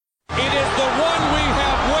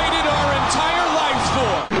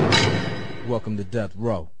Welcome to Death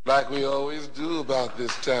Row. Like we always do about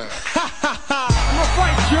this time. I'm gonna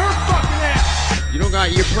fight your fucking ass! You don't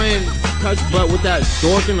got, you're playing touch butt with that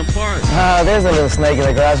dork in the park. There's a little snake in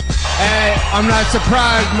the grass. Hey, I'm not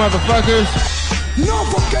surprised, motherfuckers. No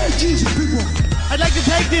fucking Jesus, people! I'd like to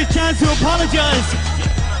take this chance to apologize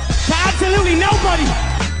to absolutely nobody!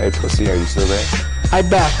 Hey, pussy, are you still there? I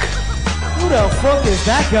back. Who the fuck is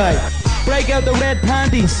that guy? Break out the red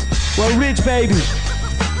panties. We're rich, baby.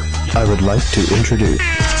 I would like to introduce...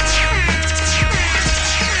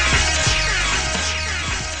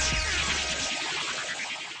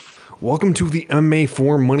 Welcome to the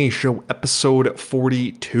MMAforMoney Show, episode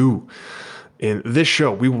 42. In this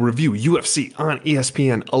show, we will review UFC on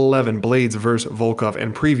ESPN 11, Blades vs. Volkov,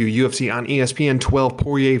 and preview UFC on ESPN 12,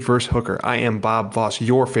 Poirier vs. Hooker. I am Bob Voss,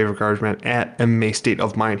 your favorite guardsman at MMA State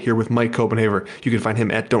of Mind, here with Mike Copenhaver. You can find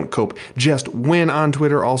him at Don't Cope Just Win on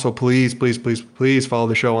Twitter. Also, please follow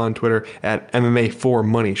the show on Twitter at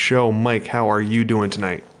MMAforMoney Show. Mike, how are you doing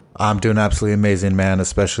tonight? I'm doing absolutely amazing, man,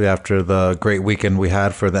 especially after the great weekend we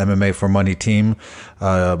had for the MMA4Money team.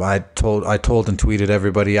 I told and tweeted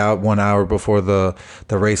everybody out 1 hour before the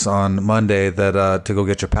race on Monday that to go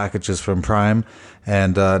get your packages from Prime.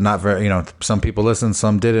 And not very, some people listened,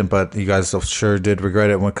 some didn't, but you guys sure did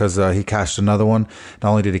regret it because he cashed another one.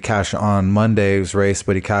 Not only did he cash on Monday's race,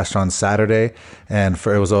 but he cashed on Saturday, and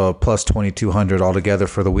it was a plus 2,200 altogether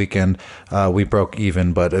for the weekend. We broke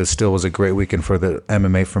even, but it still was a great weekend for the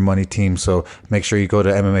MMA4Money team. So make sure you go to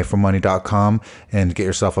MMAformoney.com and get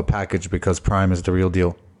yourself a package because Prime is the real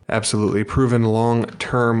deal. Absolutely proven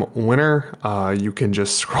long-term winner. You can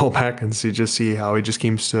just scroll back and see how he just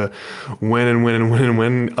seems to win and win and win and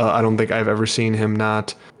win. I don't think I've ever seen him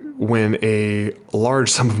not win a large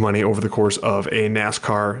sum of money over the course of a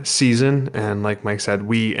NASCAR season. And like Mike said,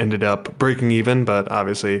 we ended up breaking even, but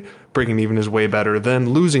obviously breaking even is way better than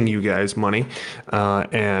losing you guys money.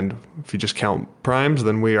 And if you just count primes,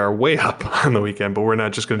 then we are way up on the weekend, but we're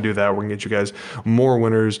not just going to do that. We're going to get you guys more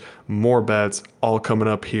winners, more bets, all coming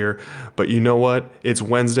up here. But you know what? It's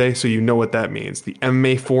Wednesday, so you know what that means. The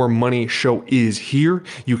MMA4Money Show is here.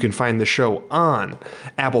 You can find the show on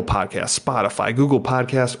Apple Podcasts, Spotify, Google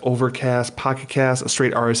Podcasts, Overcast, Pocket Cast, a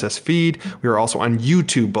straight RSS feed. We are also on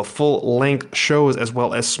YouTube, but full-length shows as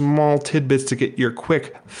well as small tidbits to get your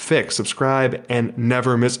quick fix. Subscribe and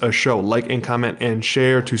never miss a show. Like and comment and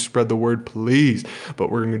share to spread the word, please.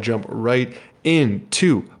 But we're going to jump right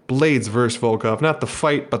into Blades vs. Volkov. Not the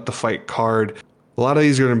fight, but the fight card. A lot of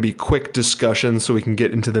these are going to be quick discussions so we can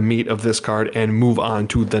get into the meat of this card and move on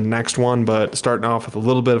to the next one. But starting off with a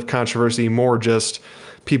little bit of controversy, more just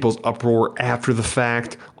people's uproar after the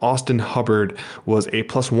fact. Austin Hubbard was a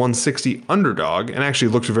plus 160 underdog and actually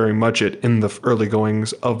looked very much it in the early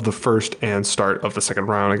goings of the first and start of the second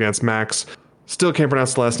round against Max. Still can't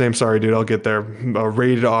pronounce the last name. Sorry, dude. I'll get there.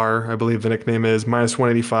 Rated R, I believe the nickname is, minus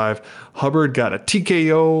 185. Hubbard got a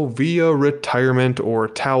TKO via retirement or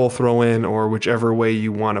towel throw-in or whichever way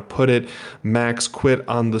you want to put it. Max quit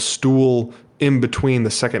on the stool in between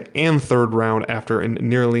the second and third round after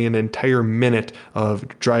nearly an entire minute of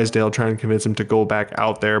Drysdale trying to convince him to go back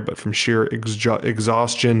out there, but from sheer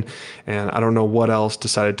exhaustion and I don't know what else,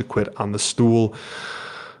 decided to quit on the stool.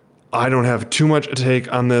 I don't have too much to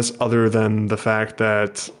take on this other than the fact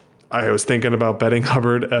that I was thinking about betting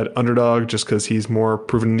Hubbard at underdog just because he's more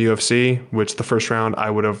proven in the UFC, which the first round I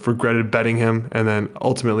would have regretted betting him and then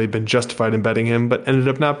ultimately been justified in betting him, but ended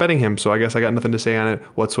up not betting him. So I guess I got nothing to say on it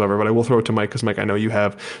whatsoever, but I will throw it to Mike because, Mike, I know you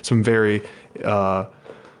have some very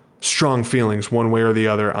strong feelings one way or the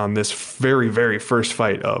other on this very, very first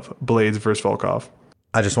fight of Blades versus Volkov.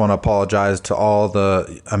 I just want to apologize to all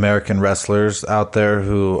the American wrestlers out there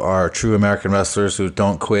who are true American wrestlers who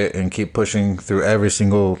don't quit and keep pushing through every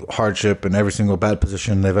single hardship and every single bad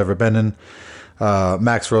position they've ever been in.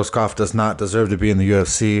 Max Roskopf does not deserve to be in the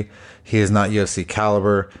UFC. He is not UFC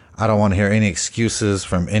caliber. I don't want to hear any excuses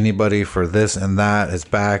from anybody for this and that, his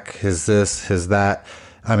back, his this, his that.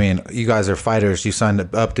 I mean, you guys are fighters. You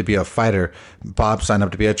signed up to be a fighter. Bob signed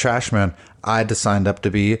up to be a trash man. I signed up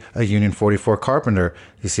to be a Union 44 carpenter.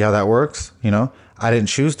 You see how that works? I didn't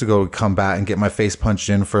choose to go combat and get my face punched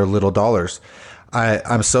in for little dollars.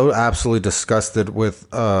 I'm so absolutely disgusted with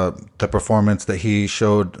the performance that he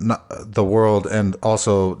showed the world and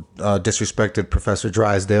also disrespected Professor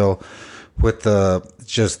Drysdale with the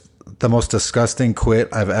most disgusting quit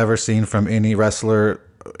I've ever seen from any wrestler,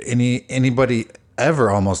 anybody ever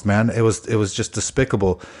almost, man. It was just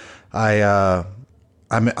despicable. I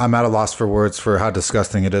I'm at a loss for words for how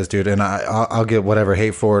disgusting it is, dude. And I'll get whatever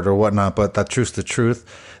hate for it or whatnot, but that truth's the truth.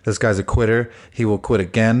 This guy's a quitter. He will quit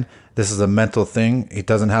again. This is a mental thing. He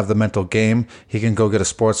doesn't have the mental game. He can go get a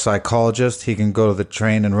sports psychologist. He can go to the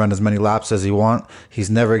train and run as many laps as he want. He's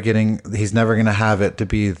never going to have it to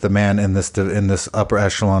be the man in this upper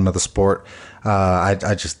echelon of the sport.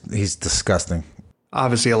 He's disgusting.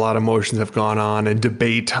 Obviously, a lot of emotions have gone on and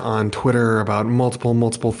debate on Twitter about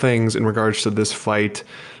multiple things in regards to this fight.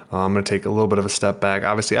 I'm going to take a little bit of a step back.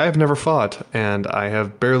 Obviously, I have never fought, and I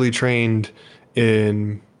have barely trained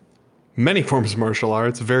in many forms of martial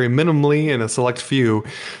arts, very minimally in a select few,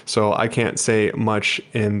 so I can't say much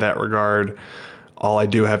in that regard. All I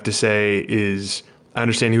do have to say is I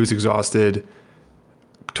understand he was exhausted,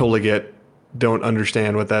 don't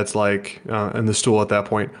understand what that's like in the stool at that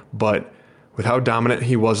point, but with how dominant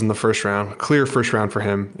he was in the first round, clear first round for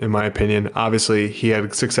him, in my opinion. Obviously, he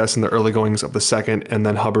had success in the early goings of the second, and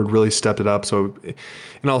then Hubbard really stepped it up. So,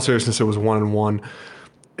 in all seriousness, it was 1-1.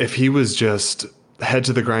 If he was just head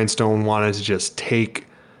to the grindstone, wanted to just take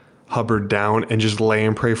Hubbard down and just lay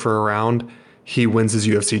and pray for a round, he wins his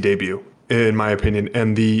UFC debut, in my opinion.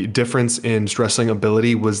 And the difference in wrestling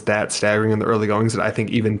ability was that staggering in the early goings that I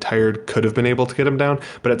think even tired could have been able to get him down.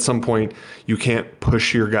 But at some point, you can't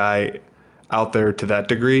push your guy out there to that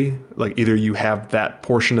degree. Like, either you have that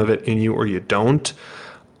portion of it in you or you don't.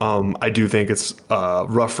 I do think it's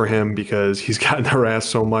rough for him because he's gotten harassed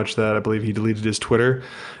so much that I believe he deleted his Twitter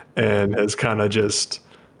and has kind of just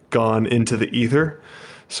gone into the ether.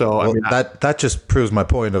 So well, I mean, that just proves my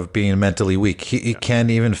point of being mentally weak. He can't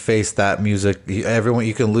even face that music. Everyone,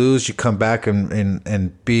 you can lose, you come back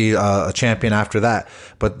and be a champion after that.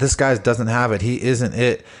 But this guy doesn't have it. He isn't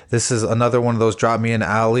it. This is another one of those drop me an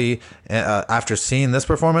alley. After seeing this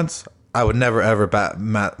performance, I would never ever bet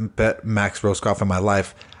Max Roskopf in my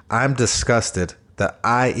life. I'm disgusted that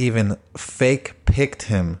I even fake picked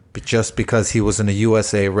him just because he was in a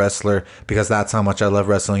USA wrestler, because that's how much I love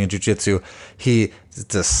wrestling and jiu-jitsu. He's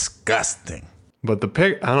disgusting. But the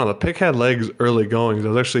pick had legs early going. I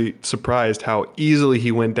was actually surprised how easily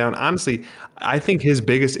he went down. Honestly, I think his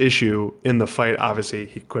biggest issue in the fight, obviously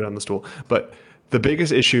he quit on the stool, but the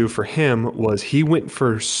biggest issue for him was he went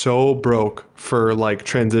for so broke for like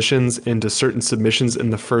transitions into certain submissions in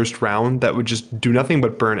the first round that would just do nothing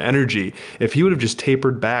but burn energy. If he would have just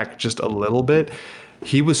tapered back just a little bit,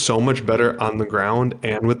 he was so much better on the ground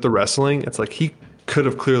and with the wrestling. It's like he could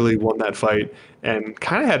have clearly won that fight and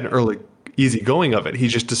kind of had an early easy going of it. He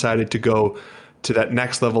just decided to go to that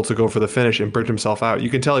next level to go for the finish and burnt himself out. You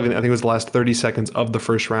can tell even, I think it was the last 30 seconds of the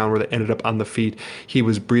first round where they ended up on the feet. He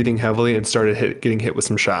was breathing heavily and started getting hit with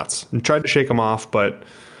some shots and tried to shake him off, but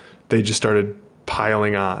they just started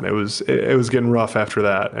piling on. It was getting rough after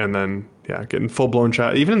that. And then, yeah, getting full blown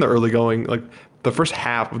shot. Even in the early going, like the first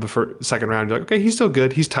half of the second round, you're like, okay, he's still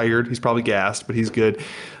good. He's tired. He's probably gassed, but he's good.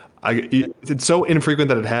 It's so infrequent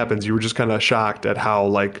that it happens. You were just kind of shocked at how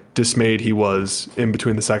like dismayed he was in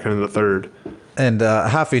between the second and the third. And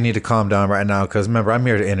half of you need to calm down right now, because remember, I'm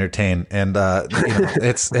here to entertain, and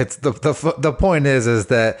it's the point is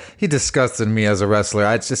that he disgusted me as a wrestler.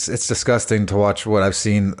 It's disgusting to watch what I've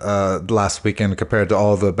seen last weekend compared to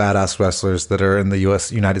all the badass wrestlers that are in the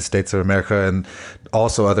United States of America, and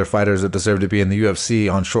also other fighters that deserve to be in the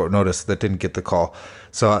UFC on short notice that didn't get the call.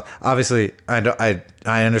 So obviously, I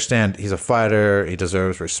understand he's a fighter. He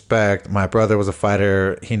deserves respect. My brother was a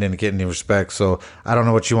fighter. He didn't get any respect. So I don't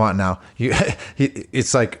know what you want now.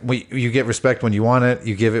 It's like you get respect when you want it.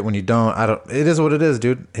 You give it when you don't. It is what it is,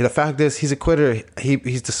 dude. The fact is, he's a quitter.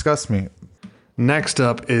 He's disgusts me. Next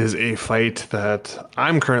up is a fight that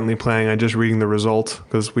I'm currently playing. I'm just reading the result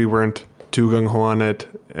because we weren't too gung-ho on it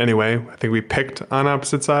anyway. I think we picked on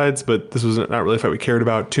opposite sides, but this was not really a fight we cared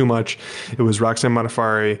about too much. It was Roxanne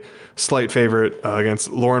Modafferi, slight favorite against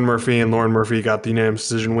Lauren Murphy, and Lauren Murphy got the unanimous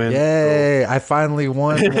decision win. Yay, I finally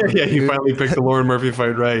won. Yeah, you finally picked the Lauren Murphy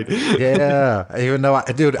fight right. Yeah, even though,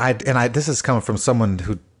 this is coming from someone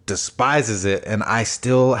who despises it, and I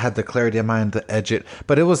still had the clarity of mind to edge it,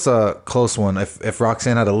 but it was a close one. If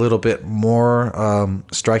Roxanne had a little bit more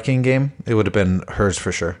striking game, it would have been hers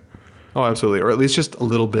for sure. Oh, absolutely. Or at least just a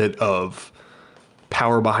little bit of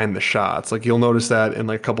power behind the shots. Like you'll notice that in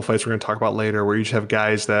like a couple fights we're going to talk about later, where you just have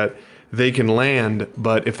guys that they can land,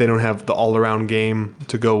 but if they don't have the all-around game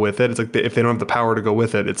to go with it, it's like if they don't have the power to go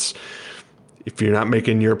with it, it's if you're not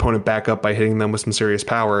making your opponent back up by hitting them with some serious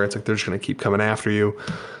power, it's like they're just going to keep coming after you.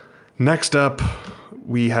 Next up,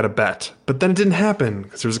 we had a bet, but then it didn't happen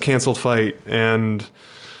because there was a canceled fight and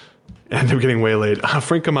ended up getting waylaid.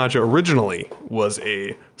 Frank Camacho originally was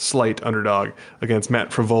a slight underdog against Matt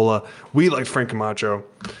Frivola. We liked Frank Camacho,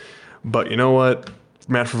 but you know what?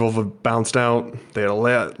 Matt Favola bounced out. They had a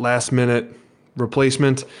last minute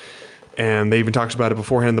replacement, and they even talked about it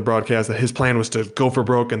beforehand in the broadcast that his plan was to go for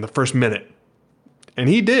broke in the first minute. And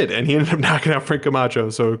he did, and he ended up knocking out Frank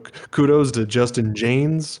Camacho. So kudos to Justin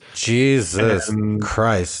James. Jesus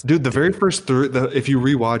Christ. Dude, the very first, if you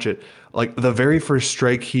rewatch it, like the very first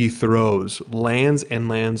strike he throws lands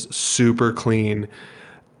super clean.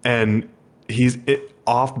 And he's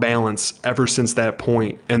off balance ever since that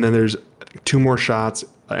point. And then there's 2 more shots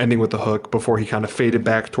ending with the hook before he kind of faded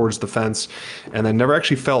back towards the fence and then never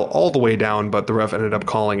actually fell all the way down, but the ref ended up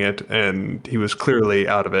calling it and he was clearly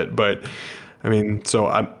out of it. But I mean, so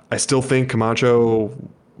I still think Camacho,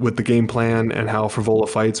 with the game plan and how Favola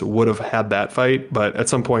fights, would have had that fight. But at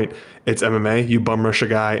some point, it's MMA. You bum rush a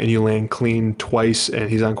guy and you land clean twice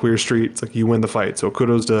and he's on Queer Street. It's like you win the fight. So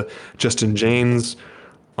kudos to Justin James.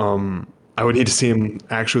 I would need to see him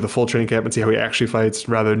actually with a full training camp and see how he actually fights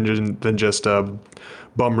rather than just a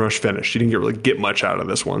bum rush finish. He didn't really get much out of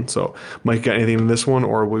this one. So Mike, got anything in this one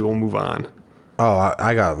or we will move on? Oh,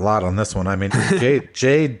 I got a lot on this one. I mean,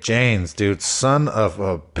 Jay James, dude, son of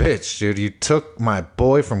a bitch, dude. You took my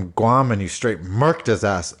boy from Guam and you straight murked his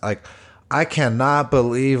ass. Like, I cannot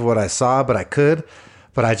believe what I saw, but I could.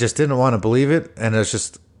 But I just didn't want to believe it. And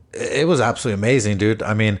it was absolutely amazing, dude.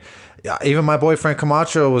 I mean, even my boy Frank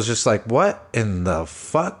Camacho was just like, what in the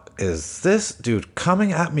fuck is this dude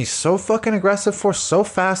coming at me so fucking aggressive for so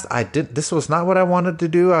fast? This was not what I wanted to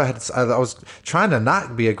do. I was trying to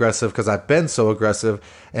not be aggressive because I've been so aggressive,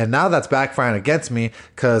 and now that's backfiring against me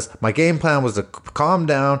because my game plan was to calm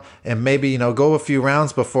down and maybe, go a few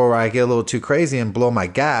rounds before I get a little too crazy and blow my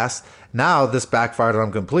gas. Now this backfired on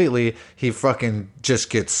him completely. He fucking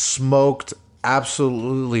just gets smoked,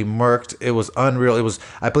 absolutely murked. It was unreal.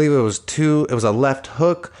 I believe it was a left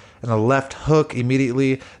hook and a left hook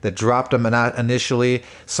immediately that dropped him initially.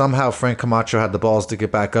 Somehow Frank Camacho had the balls to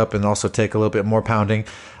get back up and also take a little bit more pounding.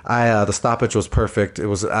 The stoppage was perfect. It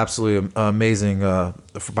was absolutely amazing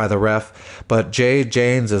by the ref. But Jay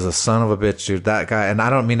James is a son of a bitch, dude. That guy, and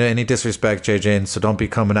I don't mean any disrespect, Jay James, so don't be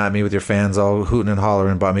coming at me with your fans all hooting and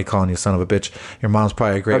hollering about me calling you son of a bitch. Your mom's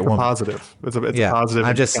probably a great woman. Positive. It's positive.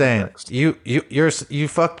 I'm just saying, you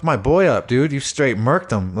fucked my boy up, dude. You straight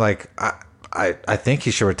murked him. Like, I think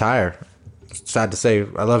he should retire. Sad to say.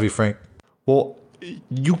 I love you, Frank. Well,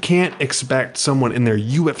 you can't expect someone in their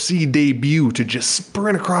UFC debut to just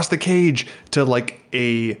sprint across the cage to like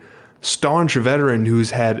a staunch veteran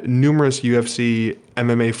who's had numerous UFC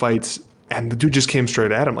MMA fights, and the dude just came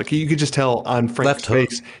straight at him. Like, you could just tell on Frank's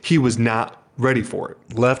face he was not ready for it.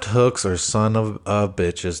 Left hooks are son of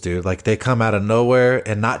bitches, dude. Like, they come out of nowhere,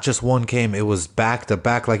 and not just one came. It was back to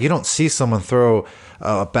back. Like, you don't see someone throw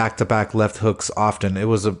back to back left hooks often. It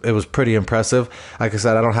was pretty impressive. Like I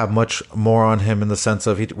said, I don't have much more on him in the sense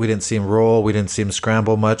of we didn't see him roll, we didn't see him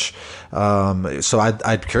scramble much. So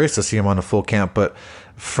I'm curious to see him on a full camp, but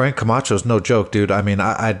Frank Camacho's no joke, dude. I mean,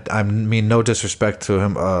 I mean no disrespect to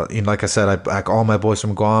him. Like I said, I back all my boys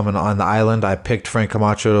from Guam and on the island. I picked Frank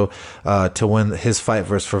Camacho to win his fight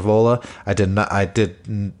versus Favola. I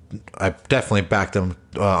definitely backed him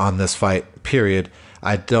on this fight. Period.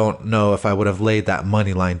 I don't know if I would have laid that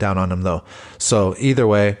money line down on him though. So either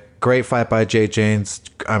way, great fight by Jay James.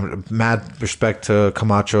 I'm mad respect to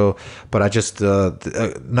Camacho, but I just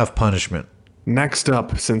enough punishment. Next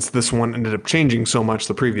up, since this one ended up changing so much,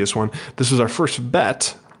 the previous one, this was our first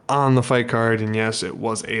bet on the fight card, and yes, it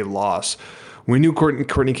was a loss. We knew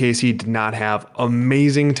Courtney Casey did not have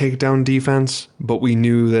amazing takedown defense, but we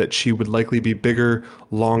knew that she would likely be bigger,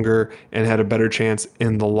 longer, and had a better chance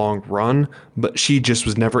in the long run, but she just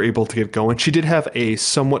was never able to get going. She did have a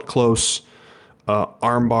somewhat close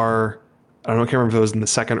armbar. I can't remember if it was in the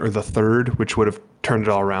second or the third, which would have turned it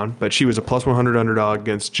all around, but she was a plus 100 underdog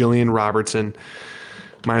against Jillian Robertson,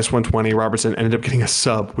 minus 120. Robertson ended up getting a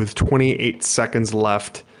sub with 28 seconds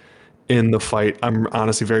left in the fight. I'm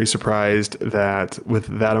honestly very surprised that with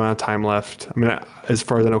that amount of time left, I mean, as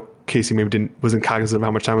far as I know, Casey maybe wasn't cognizant of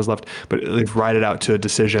how much time was left, but they've ride it out to a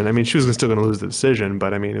decision. I mean, she was still going to lose the decision,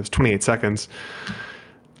 but I mean, it was 28 seconds.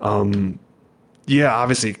 Yeah,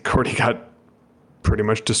 obviously Courtney got pretty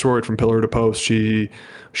much destroyed from pillar to post. She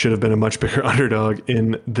should have been a much bigger underdog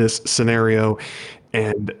in this scenario,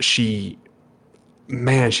 and she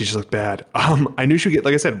just looked bad. I knew she'd get,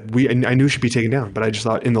 like I said, I knew she'd be taken down, but I just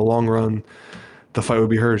thought in the long run the fight would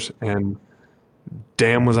be hers, and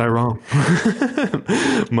damn was I wrong.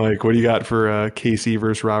 Mike, what do you got for Casey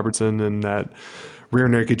versus Robertson and that rear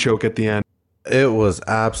naked choke at the end? It was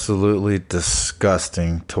absolutely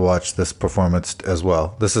disgusting to watch this performance as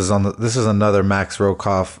well. This is another Max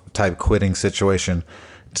Rokoff type quitting situation.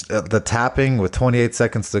 The tapping with 28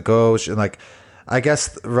 seconds to go, like, I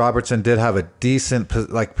guess Robertson did have a decent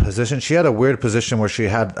position. She had a weird position where she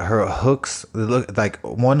had her hooks. Like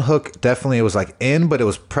one hook definitely was like in, but it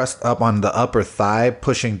was pressed up on the upper thigh,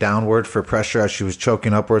 pushing downward for pressure as she was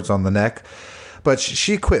choking upwards on the neck. But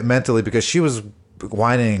she quit mentally because she was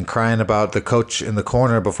whining and crying about the coach in the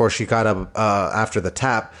corner before she got up after the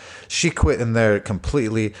tap. She quit in there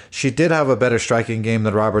completely. She did have a better striking game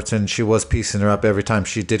than Robertson. She was piecing her up every time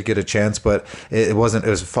she did get a chance, but it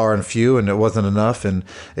was far and few, and it wasn't enough, and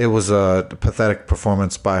it was a pathetic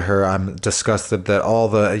performance by her. I'm disgusted that all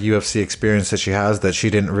the UFC experience that she has, that she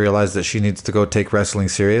didn't realize that she needs to go take wrestling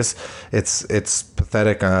serious. It's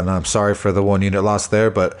pathetic, and I'm sorry for the 1 unit loss there,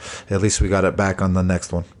 but at least we got it back on the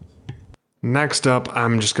next one. Next up,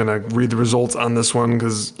 I'm just going to read the results on this one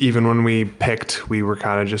because even when we picked, we were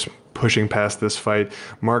kind of just pushing past this fight.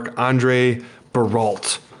 Marc-Andre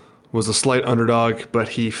Baralt was a slight underdog, but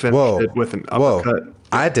he finished it with an uppercut. Whoa.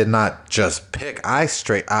 I did not just pick. I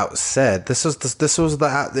straight out said this was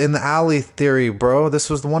the in the alley theory, bro. This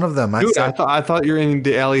was one of them. I thought your in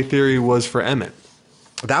the alley theory was for Emmett.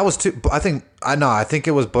 That was too. I think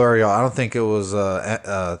it was Burial. I don't think it was.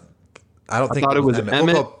 I thought it was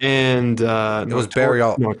Emmett and it was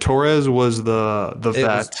Burial. No, Torres was the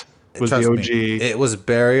vet. Was the OG. It was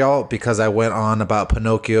Burial because I went on about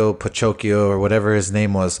Pachocchio, or whatever his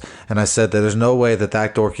name was, and I said that there's no way that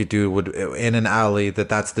dorky dude would in an alley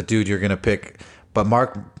that's the dude you're gonna pick. But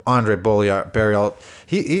Marc-Andre Burial,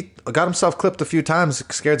 he got himself clipped a few times,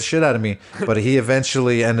 scared the shit out of me, but he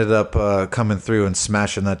eventually ended up coming through and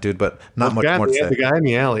smashing that dude. But not much more to say. The guy in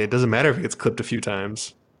the alley, it doesn't matter if he gets clipped a few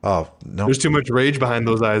times. Oh no! There's too much rage behind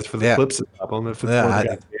those eyes for the clips to stop him. If it's the guy in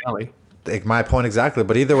the alley. My point exactly.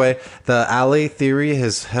 But either way, the alley theory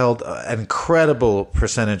has held an incredible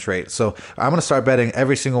percentage rate. So I'm going to start betting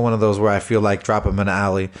every single one of those where I feel like drop them in an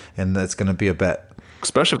alley, and that's going to be a bet.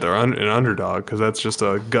 Especially if they're an underdog, because that's just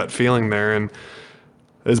a gut feeling there. And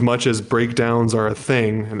as much as breakdowns are a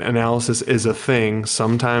thing and analysis is a thing,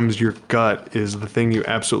 sometimes your gut is the thing you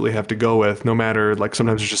absolutely have to go with, no matter, like,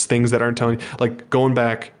 sometimes there's just things that aren't telling you. Like, going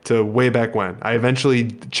back to way back when, I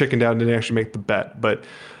eventually chickened out and didn't actually make the bet, but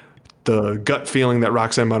the gut feeling that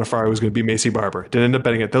Roxanne Modafferi was going to be Macy Barber. Didn't end up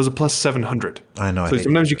betting it. That was a plus 700. I know. So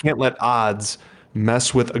sometimes you can't let odds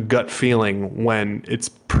mess with a gut feeling when it's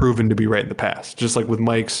proven to be right in the past. Just like with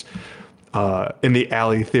Mike's in the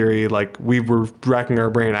alley theory, like, we were racking our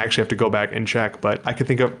brain. I actually have to go back and check, but I could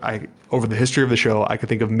think of, over the history of the show, I could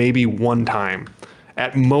think of maybe one time,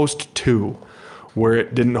 at most two, where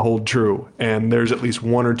it didn't hold true. And there's at least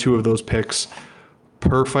one or two of those picks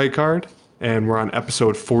per fight card. And we're on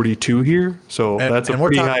episode 42 here, so that's a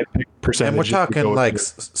pretty high percentage. And we're talking like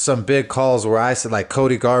some big calls where I said, like,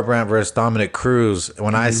 Cody Garbrandt versus Dominic Cruz.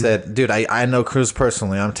 When I said, dude, I know Cruz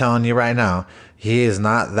personally. I'm telling you right now, he is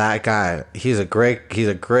not that guy. He's a great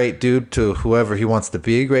dude to whoever he wants to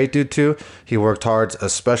be a great dude to. He worked hard,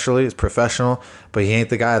 especially, he's professional, but he ain't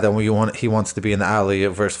the guy that he wants to be in the alley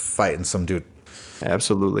versus fighting some dude.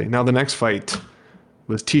 Absolutely. Now the next fight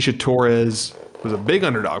was Tisha Torres. Was a big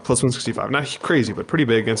underdog, plus 165. Not crazy, but pretty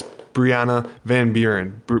big, against Brianna Van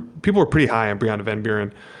Buren. People were pretty high on Brianna Van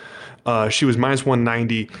Buren. She was minus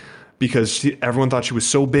 190 because everyone thought she was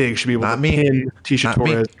so big she'd be able to pin Tisha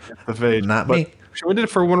Torres against the face. But she only did it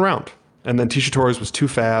for one round. And then Tisha Torres was too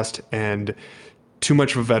fast and too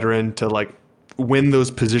much of a veteran to, like, win those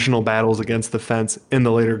positional battles against the fence in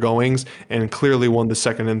the later goings, and clearly won the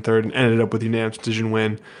second and third and ended up with a unanimous decision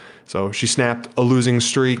win. So she snapped a losing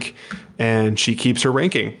streak, and she keeps her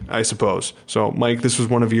ranking, I suppose. So, Mike, this was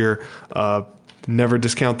one of your never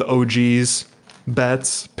discount the OGs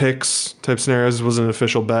bets, picks type scenarios. It wasn't an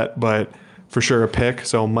official bet, but for sure a pick.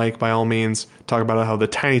 So, Mike, by all means, talk about how the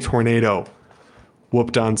tiny tornado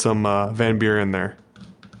whooped on some Van Buren there.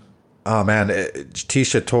 Oh, man.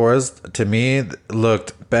 Tisha Torres, to me,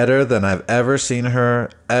 looked better than I've ever seen her,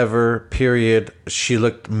 ever, period. She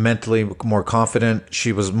looked mentally more confident.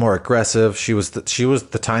 She was more aggressive. She was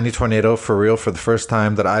the tiny tornado for real for the first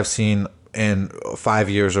time that I've seen in 5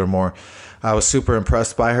 years or more. I was super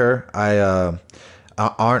impressed by her. I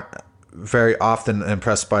aren't very often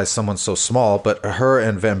impressed by someone so small, but her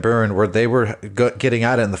and Van Buren were getting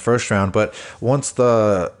at it in the first round. But once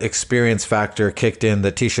the experience factor kicked in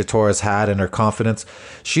that Tisha Torres had and her confidence,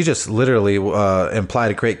 she just literally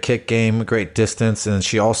implied a great kick game, great distance, and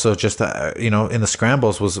she also just in the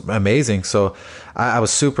scrambles was amazing. So I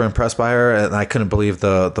was super impressed by her, and I couldn't believe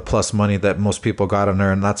the plus money that most people got on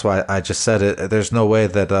her, and that's why I just said it. There's no way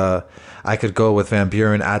that I could go with Van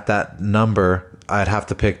Buren at that number. I'd have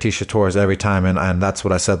to pick Tisha Torres every time, and that's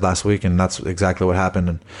what I said last week, and that's exactly what happened.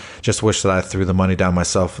 And just wish that I threw the money down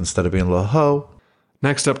myself instead of being a little hoe.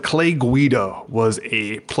 Next up, Clay Guida was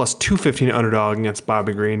a plus 215 underdog against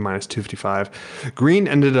Bobby Green, minus 255. Green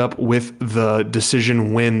ended up with the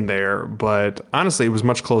decision win there, but honestly, it was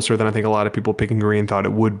much closer than I think a lot of people picking Green thought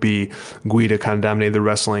it would be. Guida kind of dominated the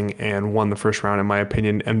wrestling and won the first round, in my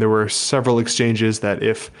opinion, and there were several exchanges that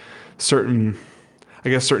if certain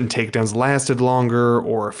takedowns lasted longer,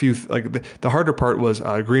 or a few, the harder part was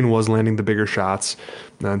Green was landing the bigger shots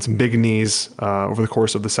and some big knees over the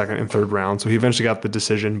course of the second and third round. So he eventually got the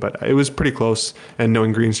decision, but it was pretty close. And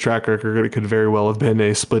knowing Green's track record, it could very well have been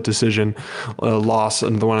a split decision loss,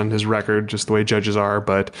 and the one on his record, just the way judges are.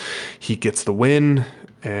 But he gets the win.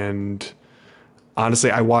 And honestly,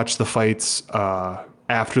 I watched the fights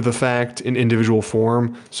after the fact in individual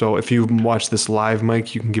form. So if you watch this live,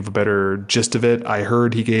 Mike, you can give a better gist of it. I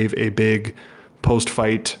heard he gave a big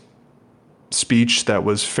post-fight speech that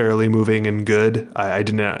was fairly moving and good. I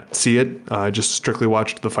did not see it. I just strictly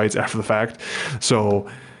watched the fights after the fact.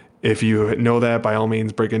 So if you know that, by all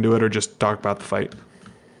means, break into it or just talk about the fight.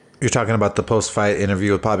 You're talking about the post-fight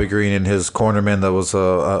interview with Bobby Green and his cornerman that was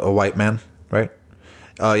a white man, right?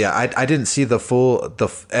 Yeah, I didn't see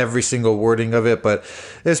every single wording of it, but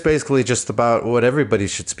it's basically just about what everybody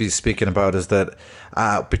should be speaking about, is that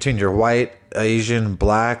between your white, Asian,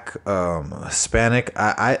 black, Hispanic,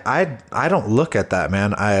 I don't look at that,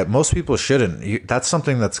 man. Most people shouldn't. That's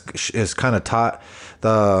something is kind of taught.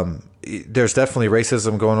 There's definitely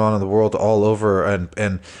racism going on in the world all over,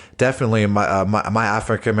 and definitely my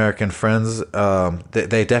African American friends,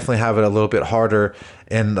 they definitely have it a little bit harder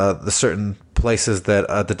in the certain places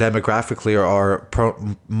that the demographically are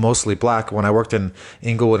mostly black. When I worked in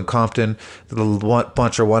Inglewood and Compton, a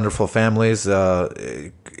bunch of wonderful families,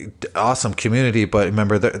 awesome community, but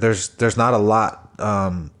remember there's not a lot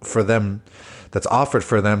for them that's offered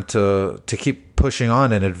for them to keep pushing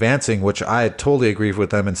on and advancing, which I totally agree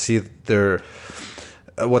with them and see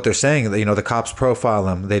what they're saying. The cops profile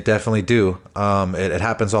them. They definitely do. It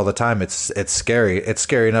happens all the time. It's scary. It's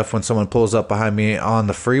scary enough when someone pulls up behind me on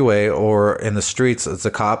the freeway or in the streets. It's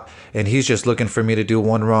a cop, and he's just looking for me to do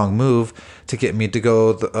one wrong move to get me to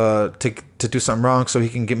go to do something wrong so he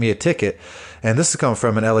can get me a ticket. And this is coming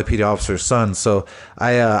from an LAPD officer's son. So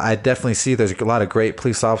I definitely see there's a lot of great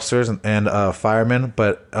police officers and firemen,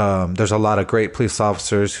 but there's a lot of great police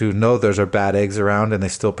officers who know there's bad eggs around and they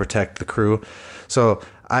still protect the crew. So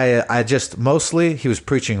I just mostly he was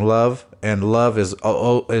preaching love, and love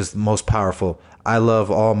is most powerful. I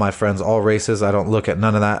love all my friends, all races. I don't look at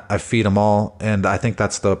none of that. I feed them all, and I think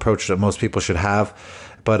that's the approach that most people should have.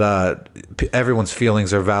 But everyone's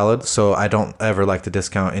feelings are valid, so I don't ever like to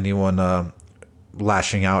discount anyone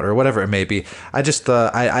lashing out or whatever it may be. I just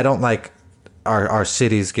I don't like our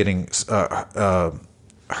cities getting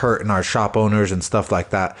hurt and our shop owners and stuff like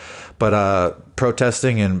that. But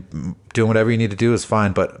protesting and doing whatever you need to do is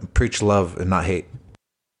fine, but preach love and not hate.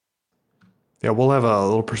 Yeah, we'll have a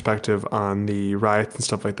little perspective on the riots and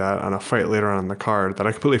stuff like that on a fight later on in the card that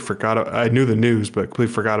I completely forgot. I knew the news, but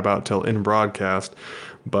completely forgot about till in broadcast.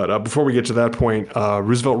 But before we get to that point,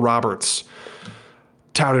 Roosevelt Roberts,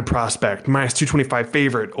 touted prospect, minus 225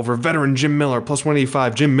 favorite over veteran Jim Miller, plus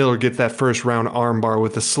 185. Jim Miller gets that first round armbar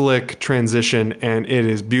with a slick transition, and it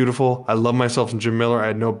is beautiful. I love myself some Jim Miller. I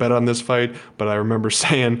had no bet on this fight, but I remember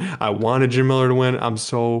saying I wanted Jim Miller to win. I'm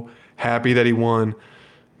so happy that he won.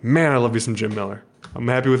 Man, I love you some Jim Miller. I'm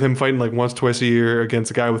happy with him fighting like once, twice a year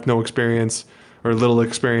against a guy with no experience or little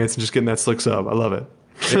experience and just getting that slick sub. I love it.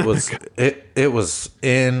 It was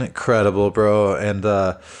incredible, bro. And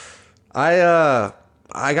I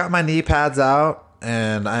got my knee pads out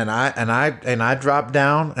and I dropped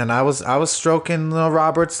down and I was stroking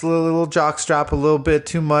Robert's little jock strap a little bit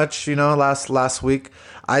too much, last week.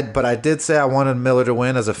 But I did say I wanted Miller to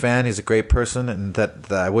win as a fan. He's a great person, and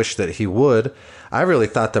that I wish that he would. I really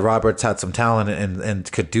thought that Roberts had some talent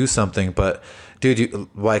and could do something, but dude,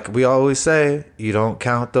 like we always say, you don't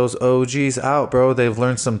count those OGs out, bro. They've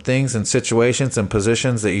learned some things and situations and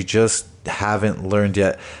positions that you just haven't learned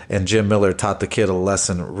yet. And Jim Miller taught the kid a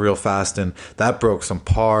lesson real fast, and that broke some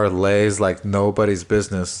parlays like nobody's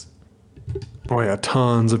business. Oh yeah,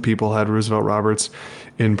 tons of people had Roosevelt Roberts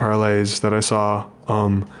in parlays that I saw.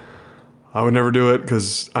 I would never do it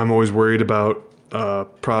because I'm always worried about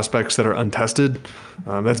prospects that are untested.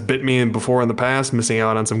 That's bit me in before in the past, missing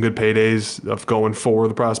out on some good paydays of going for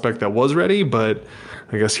the prospect that was ready, but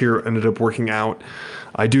I guess here ended up working out.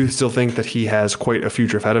 I do still think that he has quite a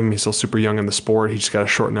future ahead of him. He's still super young in the sport. He just got to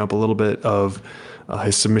shorten up a little bit of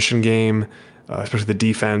his submission game, especially the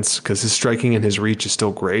defense, because his striking and his reach is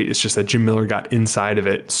still great. It's just that Jim Miller got inside of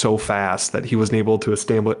it so fast that he wasn't able to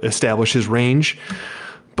establish his range.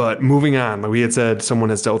 But moving on, like we had said, someone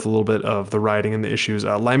has dealt with a little bit of the riding and the issues.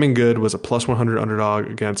 Lyman Good was a plus 100 underdog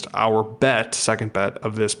against our second bet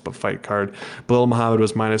of this fight card. Bilal Muhammad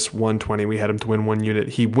was minus 120. We had him to win 1 unit.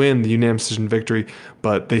 He win the unanimous decision victory,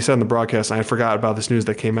 but they said in the broadcast, and I forgot about this news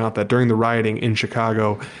that came out, that during the rioting in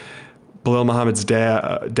Chicago, Bilal Muhammad's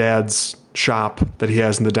dad's shop that he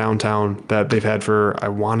has in the downtown that they've had for, I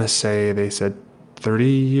want to say, they said 30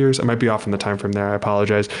 years. I might be off in the time frame there. I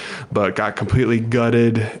apologize, but got completely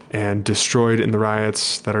gutted and destroyed in the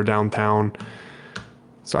riots that are downtown.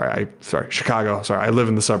 Sorry, Chicago. Sorry, I live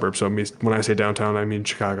in the suburbs, so when I say downtown, I mean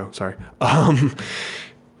Chicago. Sorry. I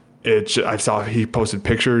saw he posted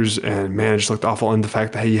pictures, and man, it just looked awful. And the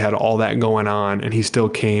fact that he had all that going on and he still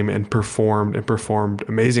came and performed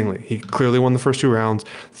amazingly. He clearly won the first 2 rounds.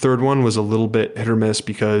 Third one was a little bit hit or miss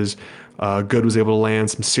because Good was able to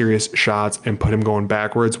land some serious shots and put him going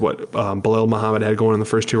backwards. What Bilal Muhammad had going in the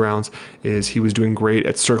first 2 rounds is he was doing great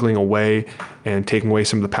at circling away and taking away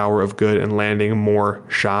some of the power of Good and landing more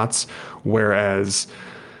shots, whereas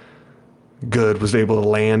Good was able to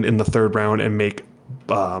land in the third round and make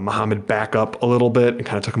Muhammad back up a little bit and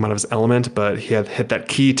kind of took him out of his element, but he had hit that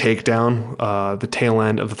key takedown the tail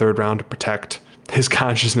end of the third round to protect his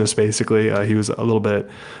consciousness, basically. He was a little bit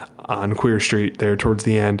on Queer Street there towards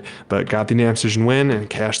the end, but got the unanimous decision win and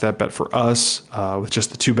cashed that bet for us with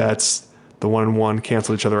just the 2 bets. The 1 and 1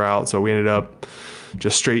 canceled each other out, so we ended up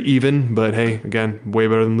just straight even, but hey, again, way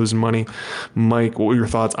better than losing money. Mike, what were your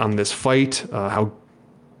thoughts on this fight? I was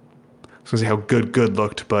going to say how good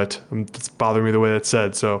looked, but it's bothering me the way that's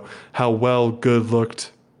said. So how well Good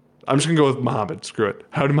looked. I'm just going to go with Muhammad. Screw it.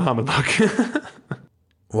 How did Muhammad look?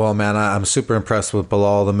 Well, man, I'm super impressed with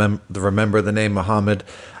Bilal. Remember the name Muhammad.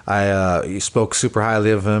 He spoke super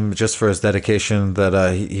highly of him just for his dedication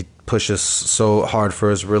that he pushes so hard for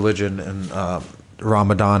his religion and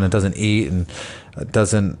Ramadan and doesn't eat and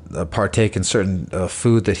doesn't partake in certain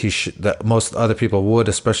food that most other people would,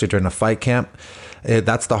 especially during a fight camp.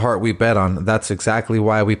 That's the heart we bet on. That's exactly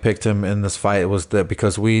why we picked him in this fight, was that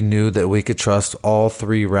because we knew that we could trust all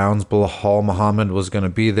 3 rounds. Bilal Muhammad was going to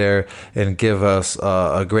be there and give us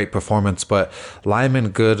a great performance. But Lyman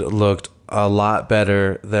Good looked a lot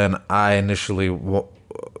better than I initially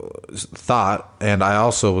thought, and I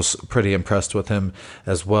also was pretty impressed with him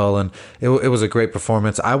as well. And it was a great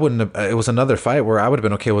performance. It was another fight where I would have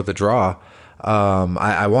been okay with the draw.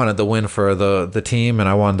 I wanted the win for the team, and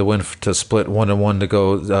I wanted the win to split 1-1 to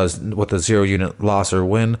go with a 0 unit loss or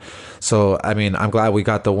win. So, I mean, I'm glad we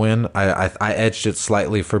got the win. I edged it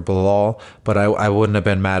slightly for Bilal, but I wouldn't have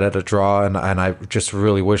been mad at a draw, and I just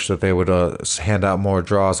really wish that they would hand out more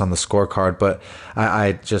draws on the scorecard. But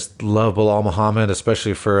I just love Bilal Muhammad,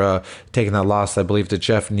 especially for taking that loss, I believe, to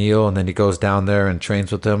Jeff Neal, and then he goes down there and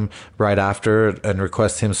trains with him right after and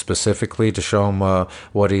requests him specifically to show him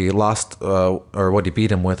what he lost or what he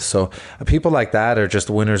beat him with. So people like that are just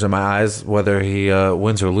winners in my eyes, whether he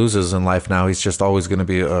wins or loses in life now. He's just always going to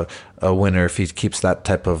be a winner if he keeps that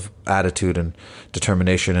type of attitude and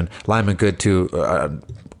determination. And Lyman Good, too,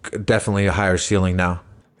 definitely a higher ceiling now.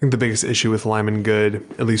 I think the biggest issue with Lyman Good,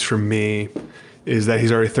 at least for me, is that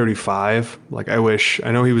he's already 35. Like, I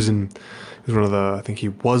know he was one of the, I think he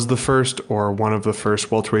was the first or one of the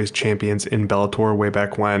first welterweight champions in Bellator way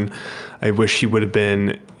back when. I wish he would have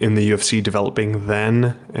been in the UFC developing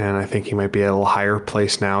then, and I think he might be at a little higher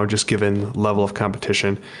place now, just given level of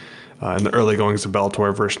competition in the early goings of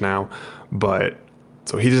Bellator versus now. But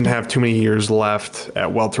so he doesn't have too many years left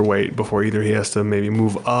at welterweight before either he has to maybe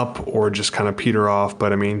move up or just kind of peter off.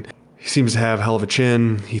 But I mean, he seems to have a hell of a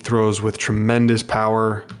chin. He throws with tremendous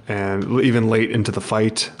power, and even late into the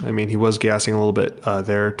fight, I mean, he was gassing a little bit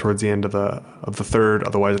there towards the end of the third.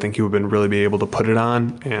 Otherwise, I think he would have been really be able to put it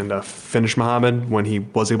on and finish Muhammad when he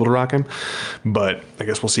was able to rock him. But I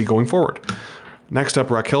guess we'll see going forward. Next up,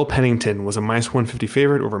 Raquel Pennington was a minus 150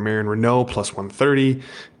 favorite over Marion Renault, plus 130.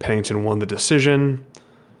 Pennington won the decision.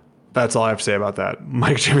 That's all I have to say about that.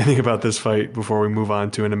 Mike, do you have anything about this fight before we move on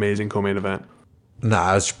to an amazing co-main event? Nah,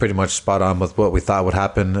 I was pretty much spot on with what we thought would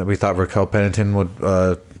happen. We thought Raquel Pennington would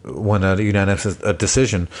win a unanimous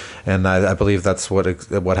decision, and I believe that's what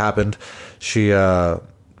happened. She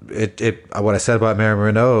what I said about Marion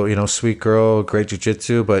Renault, sweet girl, great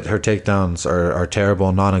jiu-jitsu, but her takedowns are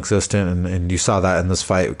terrible, non-existent, and you saw that in this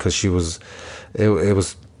fight because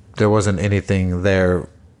there wasn't anything there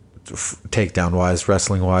takedown wise,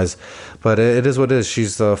 wrestling wise, but it is what it is.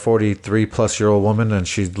 She's a 43-plus-year-old woman, and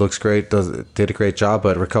she looks great. Did a great job.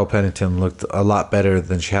 But Raquel Pennington looked a lot better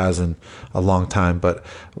than she has in a long time. But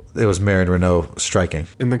it was Marion Renault striking.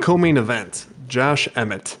 In the co-main event, Josh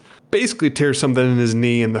Emmett basically tears something in his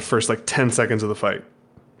knee in the first 10 seconds of the fight.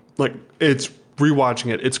 It's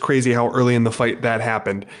rewatching it, it's crazy how early in the fight that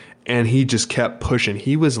happened. And he just kept pushing.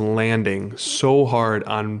 He was landing so hard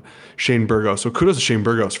on Shane Burgos. So kudos to Shane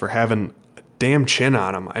Burgos for having a damn chin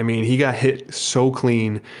on him. I mean, he got hit so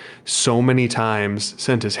clean so many times,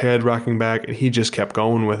 sent his head rocking back, and he just kept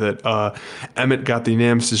going with it. Emmett got the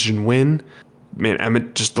unanimous decision win. Man,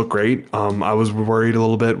 Emmett just looked great. I was worried a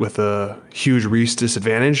little bit with the huge Reese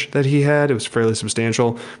disadvantage that he had. It was fairly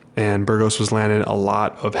substantial, and Burgos was landing a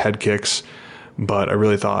lot of head kicks, but I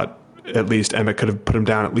really thought at least Emmett could have put him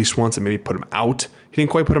down at least once and maybe put him out. He didn't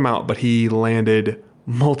quite put him out, but he landed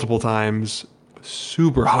multiple times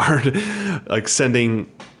super hard, like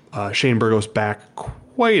sending Shane Burgos back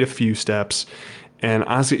quite a few steps. And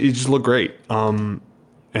honestly, he just looked great. And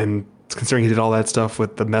considering he did all that stuff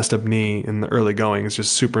with the messed up knee in the early going, it's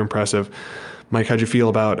just super impressive. Mike, how'd you feel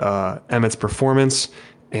about Emmett's performance?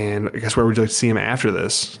 And I guess where would you like to see him after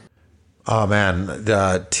this? Oh, man.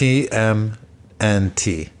 The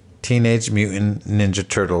TMNT. Teenage Mutant Ninja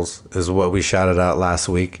Turtles is what we shouted out last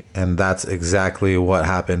week, and that's exactly what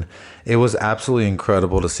happened. It was absolutely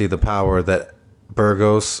incredible to see the power that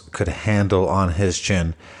Burgos could handle on his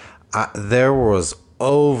chin. There was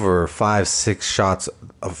over 5-6 shots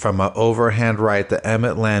from an overhand right that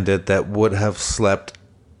Emmett landed that would have slept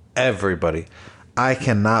everybody. I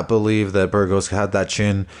cannot believe that Burgos had that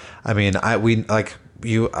chin. I mean,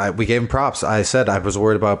 we gave him props. I said I was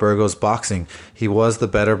worried about Burgos boxing. He was the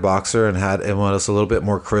better boxer and was a little bit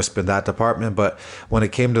more crisp in that department. But when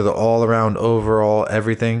it came to the all-around, overall,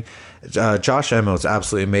 everything, Josh Emmett was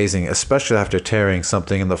absolutely amazing, especially after tearing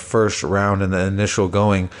something in the first round in the initial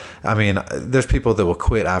going. I mean, there's people that will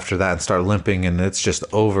quit after that and start limping, and it's just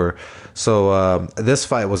over. So this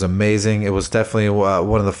fight was amazing. It was definitely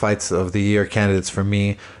one of the fights of the year candidates for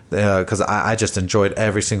me, because I just enjoyed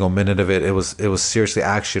every single minute of it. It was seriously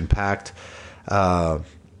action packed.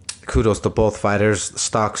 Kudos to both fighters.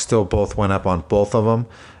 Stocks still both went up on both of them,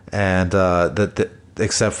 and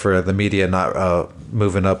except for the media not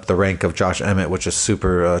moving up the rank of Josh Emmett, which is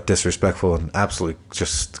super disrespectful and absolutely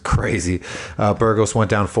just crazy. Burgos went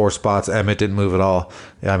down 4 spots. Emmett didn't move at all.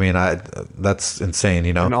 I mean, that's insane,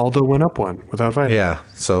 you know. And Aldo went up 1 without fighting. Yeah,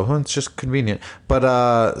 so it's just convenient.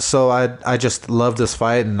 But so I just love this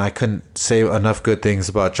fight, and I couldn't say enough good things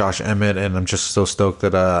about Josh Emmett, and I'm just so stoked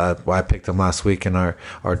that I picked him last week in our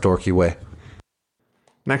dorky way.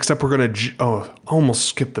 Next up, we're going to almost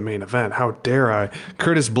skip the main event. How dare I?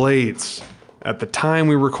 Curtis Blades, at the time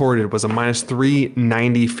we recorded, was a minus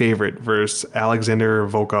 390 favorite versus Alexander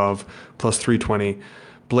Volkov plus 320.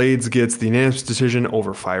 Blades gets the unanimous decision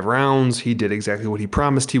over 5 rounds. He did exactly what he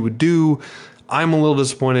promised he would do. I'm a little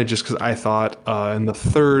disappointed just because I thought in the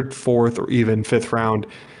 3rd, 4th, or even 5th round,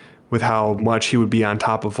 with how much he would be on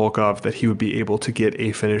top of Volkov, that he would be able to get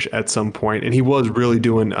a finish at some point. And he was really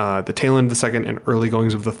doing the tail end of the 2nd and early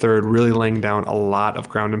goings of the 3rd, really laying down a lot of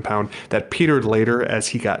ground and pound. That petered later as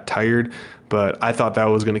he got tired, but I thought that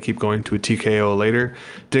was going to keep going to a TKO later.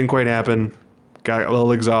 Didn't quite happen. Got a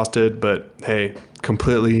little exhausted, but hey,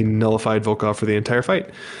 completely nullified Volkov for the entire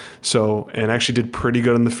fight. So, and actually did pretty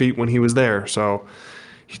good on the feet when he was there. So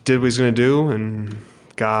he did what he's going to do and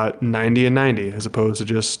got 90 and 90 as opposed to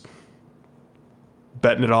just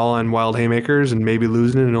betting it all on wild haymakers and maybe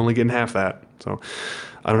losing it and only getting half that. So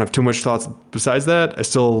I don't have too much thoughts besides that. I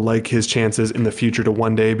still like his chances in the future to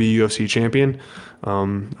one day be UFC champion.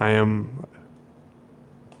 I am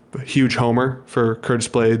a huge homer for Curtis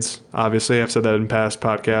Blades. Obviously, I've said that in past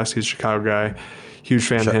podcasts. He's a Chicago guy. Huge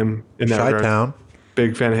fan of him in that regard. Chi-town.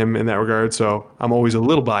 Big fan of him in that regard. So I'm always a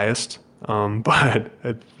little biased, but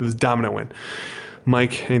it was a dominant win.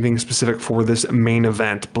 Mike, anything specific for this main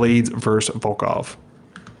event, Blades versus Volkov?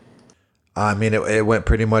 I mean, it went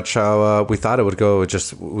pretty much how we thought it would go. It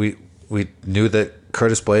just we knew that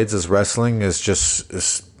Curtis Blades' wrestling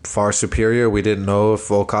is far superior. We didn't know if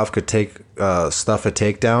Volkov could stuff a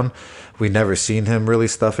takedown. We never seen him really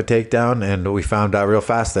stuff a takedown, and we found out real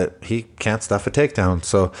fast that he can't stuff a takedown.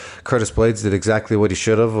 So Curtis Blades did exactly what he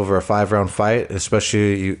should have over a 5-round fight,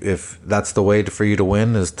 especially if that's the way for you to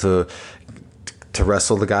win is to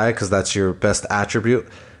wrestle the guy, because that's your best attribute.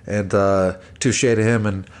 And touche to him,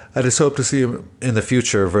 and I just hope to see him in the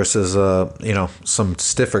future versus some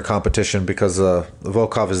stiffer competition, because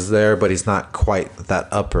Volkov is there, but he's not quite that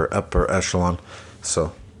upper echelon.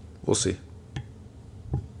 So we'll see.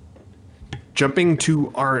 Jumping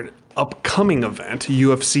to our upcoming event,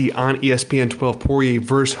 UFC on ESPN 12, Poirier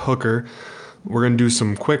versus Hooker. We're going to do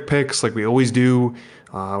some quick picks like we always do.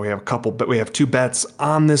 We have 2 bets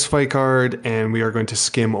on this fight card, and we are going to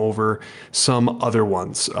skim over some other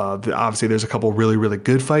ones. Obviously, there's a couple really, really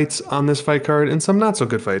good fights on this fight card and some not so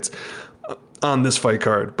good fights on this fight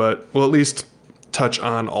card, but we'll at least touch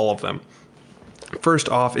on all of them. First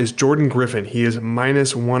off is Jordan Griffin. He is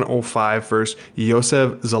minus 105 versus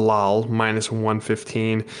Yosef Zalal, minus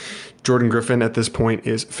 115. Jordan Griffin at this point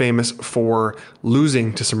is famous for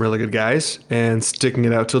losing to some really good guys and sticking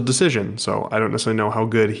it out till decision. So I don't necessarily know how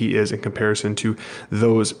good he is in comparison to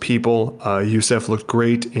those people. Yosef looked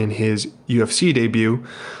great in his UFC debut,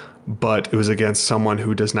 but it was against someone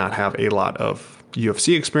who does not have a lot of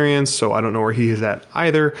UFC experience, so I don't know where he is at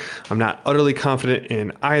either. I'm not utterly confident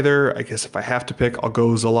in either. I guess if I have to pick, I'll go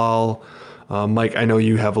Zalal. Mike, I know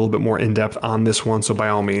you have a little bit more in-depth on this one, so by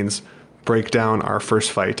all means, break down our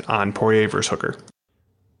first fight on Poirier versus Hooker.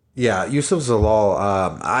 Yeah, Yusuf Zalal.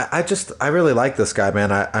 I really like this guy,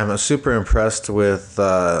 man. I'm super impressed with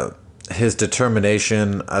his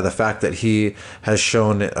determination, the fact that he has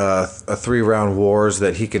shown a 3-round wars,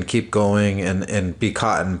 that he can keep going and be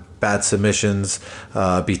caught in bad submissions,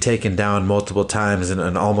 be taken down multiple times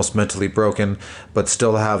and almost mentally broken, but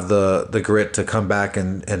still have the grit to come back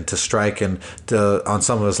and to strike, and on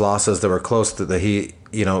some of his losses that were close to that he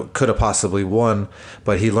could have possibly won,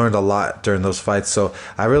 but he learned a lot during those fights. So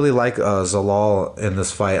I really like Zalal in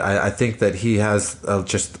this fight. I think that he has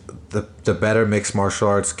just the better mixed martial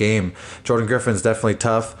arts game. Jordan Griffin's definitely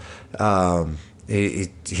tough.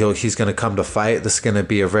 He's going to come to fight. This is going to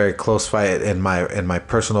be a very close fight in my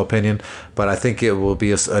personal opinion, but I think it will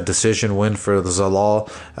be a decision win for the Zalal.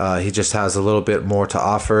 He just has a little bit more to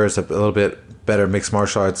offer. It's a little bit better mixed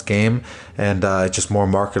martial arts game, and just more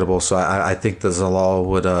marketable. So I think the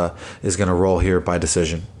Zalal is going to roll here by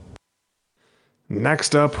decision.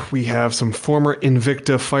 Next up, we have some former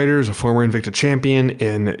Invicta fighters, a former Invicta champion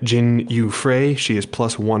in Jin Yu Frey. She is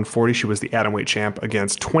plus 140. She was the atomweight champ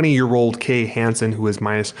against 20-year-old Kay Hansen, who is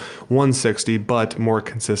minus 160, but more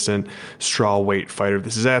consistent strawweight fighter.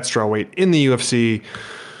 This is at strawweight in the UFC.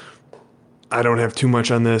 I don't have too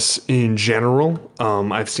much on this in general.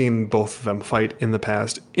 I've seen both of them fight in the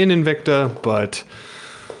past in Invicta, but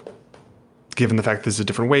given the fact this is a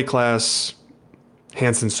different weight class,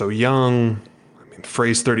 Hansen's so young.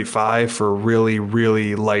 Frey's 35 for a really,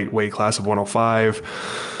 really light weight class of 105.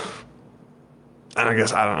 And I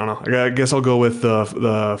don't know. I guess I'll go with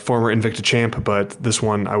the former Invicta champ, but this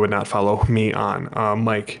one I would not follow me on.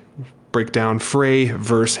 Mike, break down Frey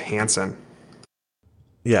versus Hansen.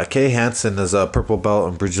 Yeah, Kay Hansen is a purple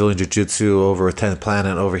belt in Brazilian Jiu-Jitsu over 10th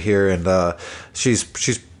Planet over here, and she's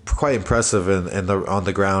quite impressive on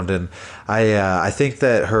the ground, and I think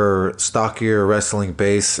that her stockier wrestling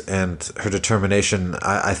base and her determination,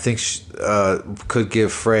 I think she, could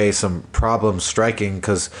give Frey some problems striking,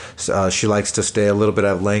 because she likes to stay a little bit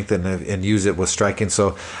at length and use it with striking.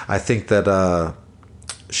 So I think that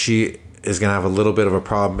she is going to have a little bit of a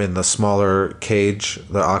problem in the smaller cage,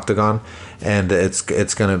 the octagon, and it's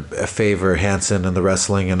going to favor Hansen in the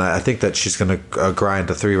wrestling, and I think that she's going to grind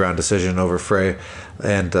a 3-round decision over Frey,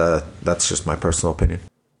 and that's just my personal opinion.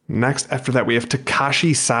 Next, after that, we have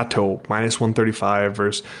Takashi Sato, minus 135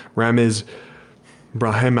 versus Ramiz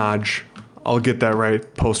Brahimaj. I'll get that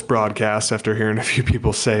right post-broadcast after hearing a few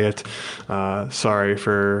people say it. Sorry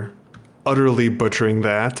for utterly butchering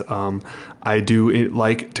that. I do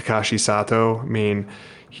like Takashi Sato. I mean,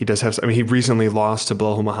 he recently lost to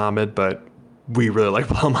Belal Muhammad, but we really like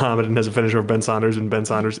Belal Muhammad and has a finisher of Ben Saunders, and Ben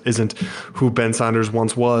Saunders isn't who Ben Saunders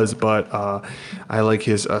once was, but I like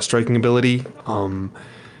his striking ability.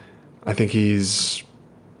 I think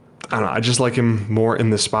I just like him more in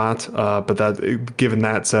the spot, but that, given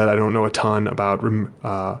that said, I don't know a ton about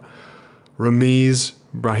Ramiz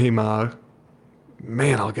Brahimaj.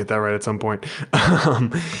 Man, I'll get that right at some point.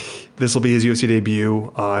 This will be his UFC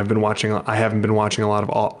debut. I haven't been watching a lot of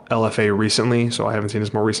LFA recently, so I haven't seen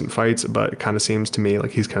his more recent fights, but it kind of seems to me like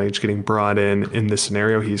he's kind of just getting brought in this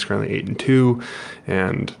scenario. He's currently 8-2,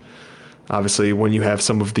 and obviously when you have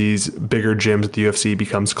some of these bigger gyms at the UFC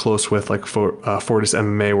becomes close with, like Fortis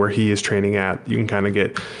MMA, where he is training at, you can kind of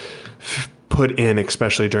get put in,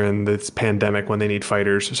 especially during this pandemic when they need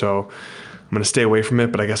fighters. So I'm going to stay away from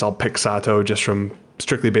it, but I guess I'll pick Sato just from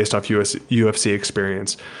strictly based off UFC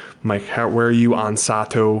experience. Mike, where are you on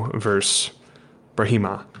Sato versus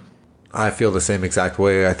Brahimaj? I feel the same exact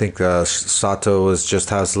way. I think Sato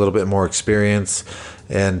has a little bit more experience,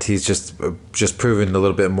 and he's just proven a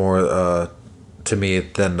little bit more to me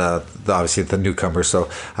than obviously the newcomer. So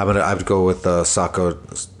I would go with Sato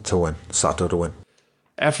to win.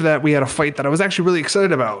 After that, we had a fight that I was actually really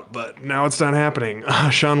excited about, but now it's not happening.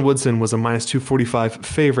 Sean Woodson was a minus 245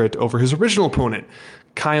 favorite over his original opponent,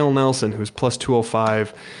 Kyle Nelson, who's plus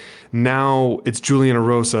 205. Now it's Julian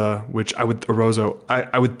Erosa, which I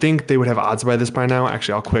would think they would have odds by this by now.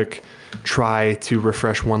 Actually, I'll quick try to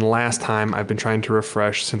refresh one last time. I've been trying to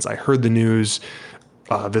refresh since I heard the news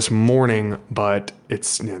this morning, but they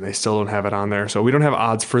still don't have it on there. So we don't have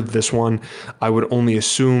odds for this one. I would only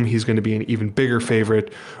assume he's going to be an even bigger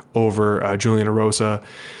favorite over Julian Erosa.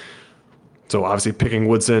 So obviously picking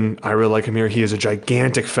Woodson, I really like him here. He is a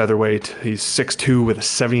gigantic featherweight. He's 6'2" with a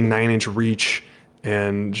 79-inch reach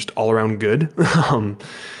and just all around good.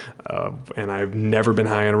 And I've never been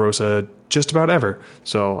high on Erosa just about ever.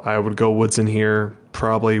 So I would go Woodson here,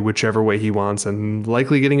 probably whichever way he wants, and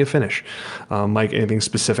likely getting a finish. Mike, anything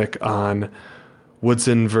specific on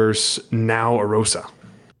Woodson versus now Erosa?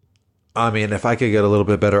 I mean, if I could get a little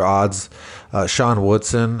bit better odds, Sean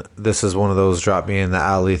Woodson, this is one of those drop me in the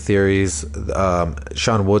alley theories.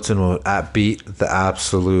 Sean Woodson will beat the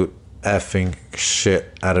absolute effing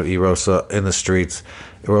shit out of Erosa in the streets.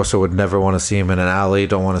 Erosa would never want to see him in an alley,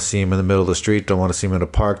 don't want to see him in the middle of the street, don't want to see him in a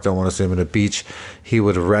park, don't want to see him in a beach. He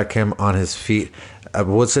would wreck him on his feet.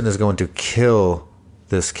 Woodson is going to kill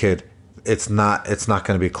this kid. It's not going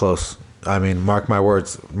to be close. I mean, mark my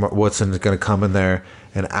words, Woodson is going to come in there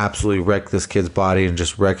and absolutely wreck this kid's body and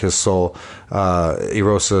just wreck his soul.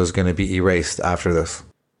 Erosa is going to be erased after this.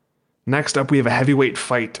 Next up, we have a heavyweight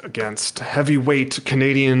fight against heavyweight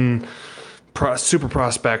Canadian super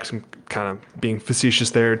prospect. I'm kind of being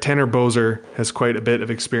facetious there. Tanner Boser has quite a bit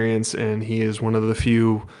of experience, and he is one of the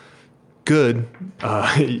few good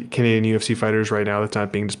Canadian UFC fighters right now. That's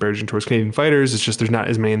not being disparaging towards Canadian fighters. It's just there's not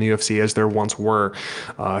as many in the UFC as there once were.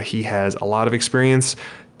 He has a lot of experience.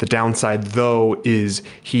 The downside, though, is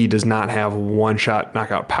he does not have one-shot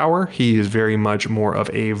knockout power. He is very much more of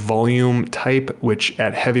a volume type, which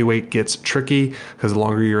at heavyweight gets tricky because the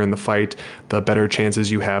longer you're in the fight, the better chances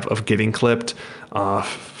you have of getting clipped.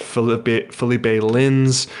 Felipe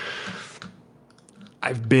Lins,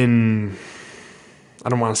 I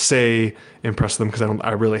don't want to say impressed them because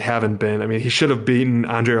I really haven't been. I mean, he should have beaten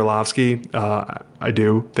Andrei Arlovsky. I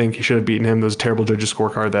do think he should have beaten him. There was a terrible judges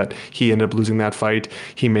scorecard that he ended up losing that fight.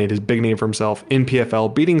 He made his big name for himself in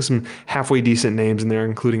PFL, beating some halfway decent names in there,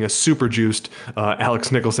 including a super juiced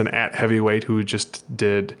Alex Nicholson at heavyweight, who just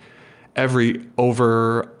did every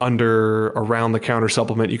over, under, around the counter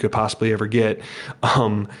supplement you could possibly ever get. I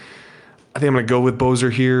think I'm going to go with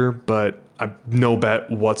Boser here, but no bet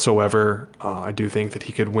whatsoever. I do think that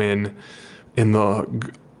he could win in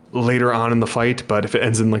the later on in the fight, but if it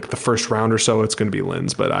ends in like the first round or so, it's going to be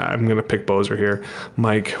Lins. But I'm going to pick Boser here.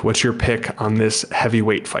 Mike, what's your pick on this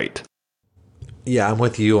heavyweight fight? Yeah, I'm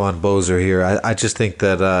with you on Boser here. I just think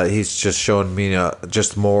that he's just shown me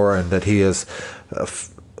just more, and that he is.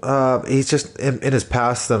 He's just in his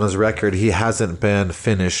past on his record, he hasn't been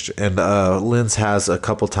finished, and Lins has a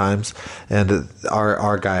couple times, and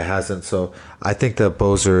our guy hasn't. So I think that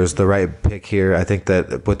Boser is the right pick here. I think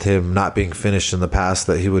that with him not being finished in the past,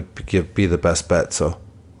 that he would be the best bet. So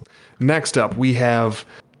next up, we have,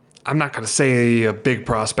 I'm not going to say a big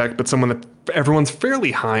prospect, but someone that everyone's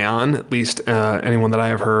fairly high on, at least anyone that I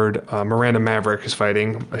have heard. Miranda Maverick is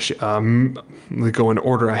fighting. Let me go in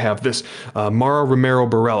order. I have this. Mara Romero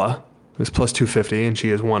Barella is plus 250, and she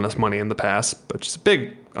has won us money in the past, but she's a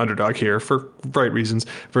big underdog here for right reasons,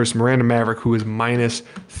 versus Miranda Maverick, who is minus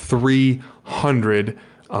 300.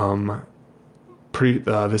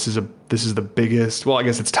 This is the biggest. Well, I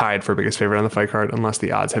guess it's tied for biggest favorite on the fight card, unless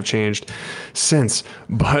the odds have changed since.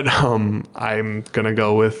 But I'm gonna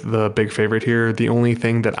go with the big favorite here. The only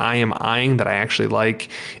thing that I am eyeing that I actually like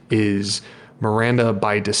is Miranda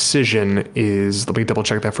by decision. Let me double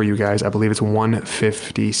check that for you guys. I believe it's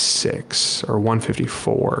 156 or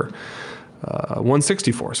 154,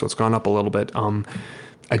 164. So it's gone up a little bit.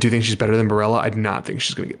 I do think she's better than Barella. I do not think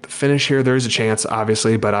she's going to get the finish here. There is a chance,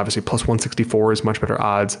 obviously, but obviously plus 164 is much better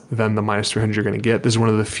odds than the minus 300 you're going to get. This is one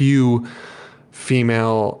of the few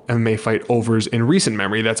female MMA fight overs in recent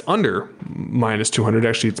memory that's under minus 200.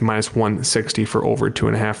 Actually, it's minus 160 for over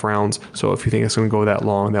 2.5 rounds. So if you think it's going to go that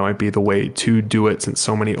long, that might be the way to do it, since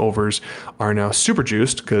so many overs are now super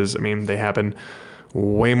juiced, because, I mean, they happen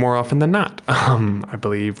way more often than not. I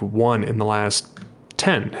believe one in the last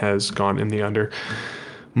 10 has gone in the under.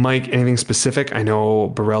 Mike, anything specific? I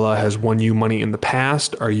know Barella has won you money in the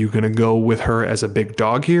past. Are you going to go with her as a big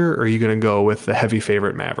dog here, or are you going to go with the heavy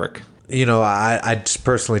favorite Maverick? You know, I just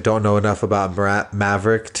personally don't know enough about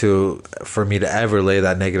Maverick for me to ever lay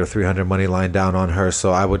that negative 300 money line down on her.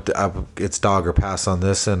 So it's dog or pass on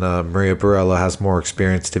this. And Maria Barella has more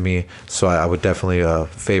experience to me, so I would definitely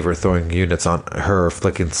favor throwing units on her,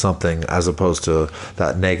 flicking something, as opposed to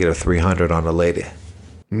that negative 300 on a lady.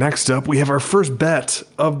 Next up, we have our first bet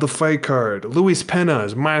of the fight card. Luis Pena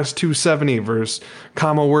is minus 270 versus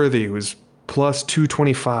Kama Worthy, who's plus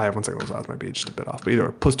 225. One second, those odds might be just a bit off, but either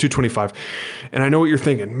way, plus 225. And I know what you're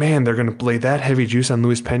thinking. Man, they're going to lay that heavy juice on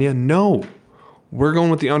Luis Pena? No. We're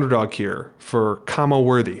going with the underdog here for Kama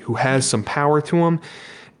Worthy, who has some power to him.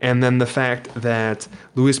 And then the fact that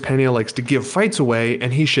Luis Pena likes to give fights away,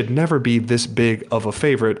 and he should never be this big of a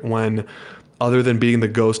favorite when, other than being the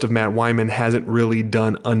ghost of Matt Wyman, hasn't really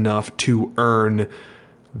done enough to earn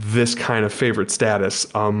this kind of favorite status.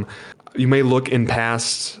 You may look in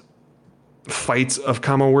past fights of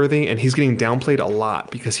Kama Worthy, and he's getting downplayed a lot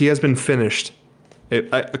because he has been finished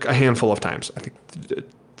a handful of times. I think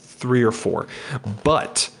 3 or 4.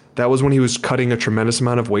 But that was when he was cutting a tremendous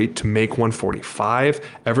amount of weight to make 145.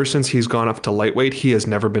 Ever since he's gone up to lightweight, he has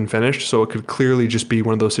never been finished. So it could clearly just be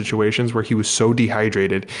one of those situations where he was so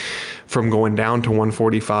dehydrated from going down to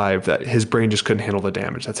 145 that his brain just couldn't handle the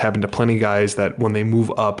damage. That's happened to plenty of guys that when they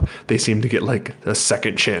move up, they seem to get like a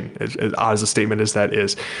second chin, as odd as a statement as that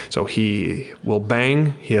is. So he will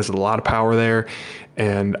bang. He has a lot of power there.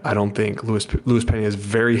 And I don't think Luis Pena is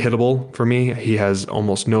very hittable for me. He has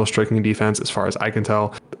almost no striking defense as far as I can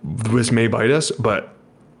tell. This may bite us, but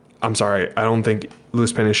I'm sorry. I don't think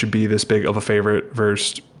Luis Pena should be this big of a favorite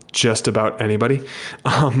versus just about anybody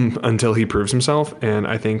until he proves himself. And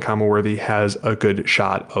I think Kama Worthy has a good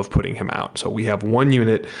shot of putting him out. So we have 1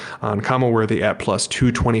 unit on Kama Worthy at plus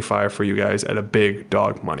 225 for you guys at a big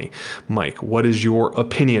dog money. Mike, what is your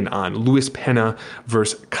opinion on Luis Pena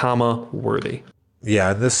versus Kama Worthy?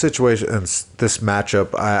 Yeah, in this situation, in this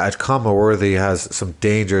matchup, Kama Worthy has some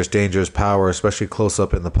dangerous power, especially close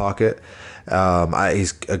up in the pocket.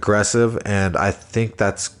 He's aggressive, and I think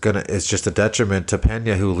it's just a detriment to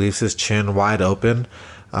Pena, who leaves his chin wide open.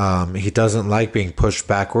 He doesn't like being pushed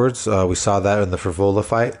backwards. We saw that in the Frivola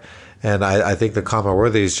fight, and I think the Kama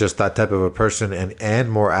Worthy is just that type of a person,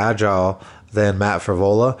 and more agile than Matt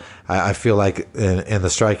Frivola. I feel like in the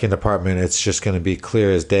striking department, it's just going to be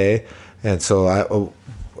clear as day. And so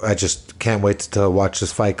I just can't wait to watch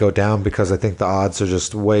this fight go down because I think the odds are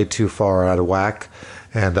just way too far out of whack.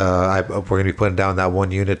 And we're going to be putting down that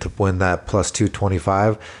 1 unit to win that plus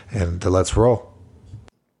 225. And let's roll.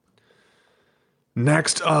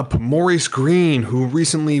 Next up, Maurice Green, who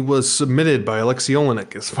recently was submitted by Alexei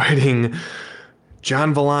Olenek, is fighting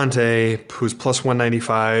John Vellante, who's plus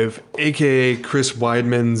 195, a.k.a. Chris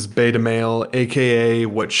Weidman's beta male, a.k.a.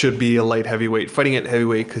 what should be a light heavyweight, fighting at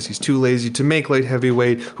heavyweight because he's too lazy to make light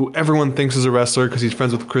heavyweight, who everyone thinks is a wrestler because he's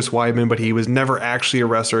friends with Chris Weidman, but he was never actually a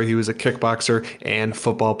wrestler. He was a kickboxer and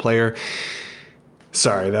football player.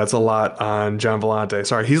 Sorry, that's a lot on John Vellante.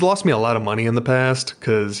 Sorry, he's lost me a lot of money in the past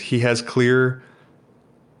because he has clear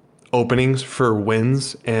openings for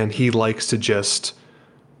wins, and he likes to just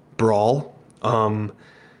brawl.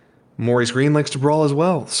 Maurice Green likes to brawl as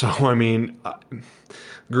well. So, I mean,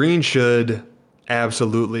 Green should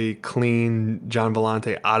absolutely clean John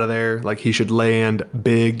Vellante out of there. Like, he should land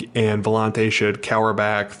big, and Vellante should cower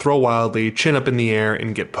back, throw wildly, chin up in the air,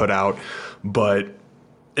 and get put out. But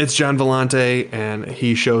it's John Vellante, and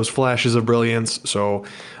he shows flashes of brilliance. So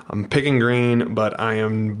I'm picking Green, but I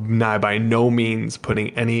am not by no means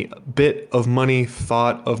putting any bit of money,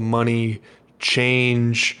 thought of money,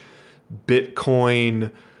 change,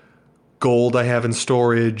 Bitcoin, gold I have in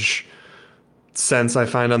storage, cents I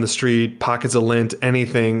find on the street, pockets of lint,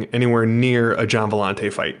 anything anywhere near a John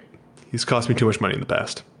Vellante fight. He's cost me too much money in the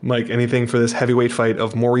past. Mike, anything for this heavyweight fight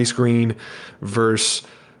of Maurice Green versus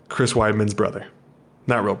Chris Weidman's brother?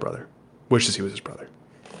 Not real brother. Wishes he was his brother.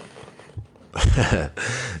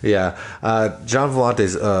 Yeah. John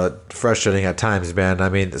Vollante's frustrating at times, man. I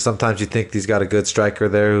mean, sometimes you think he's got a good striker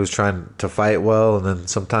there who's trying to fight well, and then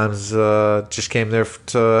sometimes just came there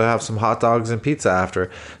to have some hot dogs and pizza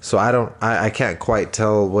after. So I can't quite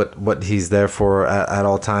tell what he's there for at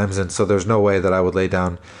all times, and so there's no way that I would lay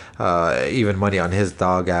down even money on his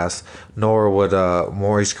dog ass, nor would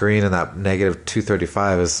Maurice Green, and that negative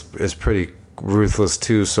 235 is pretty ruthless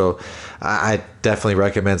too. So I definitely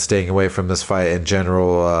recommend staying away from this fight in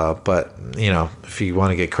general, but you know, if you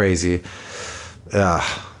want to get crazy,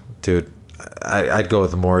 dude, I'd go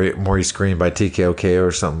with the Maurice Green by TKO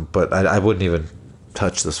or something, but I wouldn't even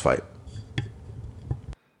touch this fight.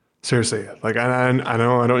 Seriously, like I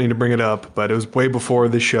know I don't need to bring it up, but it was way before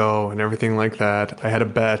the show and everything like that. I had a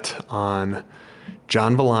bet on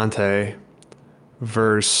John Vellante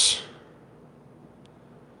versus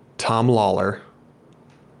Tom Lawler.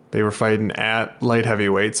 They were fighting at light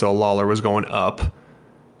heavyweight, so Lawler was going up.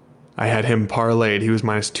 I had him parlayed. He was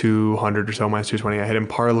minus 200 or so, minus 220. I had him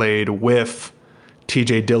parlayed with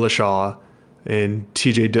TJ Dillashaw in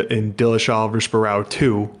in Dillashaw versus Barao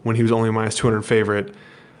 2 when he was only minus 200 favorite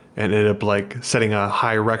and ended up like setting a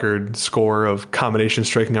high record score of combination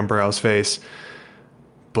striking on Barao's face.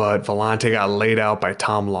 But Vellante got laid out by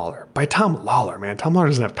Tom Lawler. By Tom Lawler, man. Tom Lawler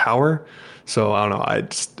doesn't have power. So I don't know.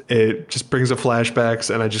 It just brings up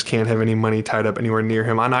flashbacks, and I just can't have any money tied up anywhere near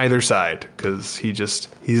him on either side because he's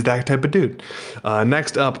that type of dude.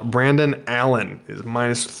 Next up, Brandon Allen is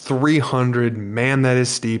minus 300. Man, that is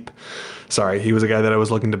steep. Sorry, he was a guy that I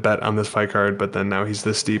was looking to bet on this fight card, but then now he's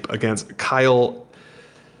this steep against Kyle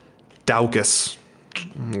Daukaus.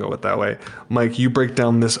 I'm going to go with that way. Mike, you break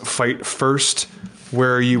down this fight first.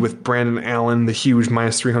 Where are you with Brandon Allen, the huge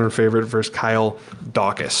minus 300 favorite, versus Kyle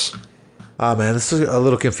Daukaus? Oh, man, this is a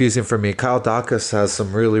little confusing for me. Kyle Daukaus has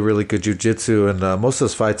some really, really good jiu-jitsu, and most of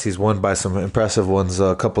his fights he's won by some impressive ones,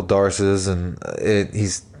 a couple Darces, and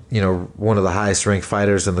he's one of the highest ranked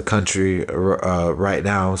fighters in the country right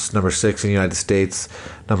now. It's number 6 in the United States,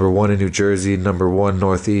 number 1 in New Jersey, number 1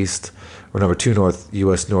 Northeast, or number 2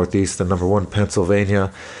 U.S. Northeast, and number 1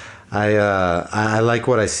 Pennsylvania. I like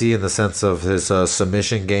what I see in the sense of his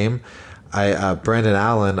submission game. Brandon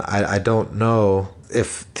Allen, I don't know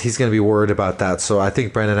if he's going to be worried about that. So I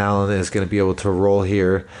think Brandon Allen is going to be able to roll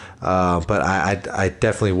here. But I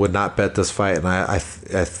definitely would not bet this fight. And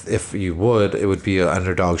if you would, it would be an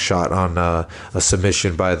underdog shot on a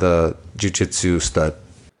submission by the jiu-jitsu stud.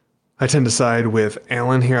 I tend to side with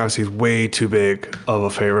Allen here. Obviously, he's way too big of a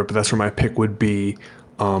favorite, but that's where my pick would be.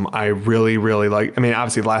 I really, really like,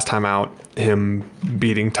 obviously last time out, him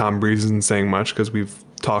beating Tom Breeze isn't saying much because we've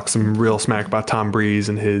talked some real smack about Tom Breeze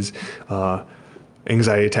and his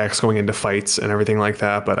anxiety attacks going into fights and everything like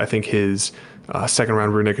that. But I think his second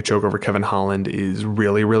round rear naked choke over Kevin Holland is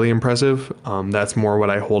really, really impressive. That's more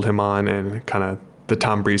what I hold him on, and kind of the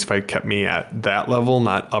Tom Breeze fight kept me at that level,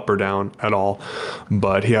 not up or down at all.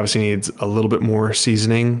 But he obviously needs a little bit more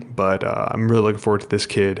seasoning, but I'm really looking forward to this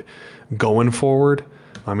kid going forward.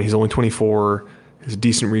 He's only 24. He's a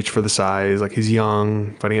decent reach for the size. Like, he's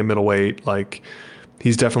young, fighting at middleweight. Like,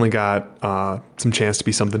 he's definitely got some chance to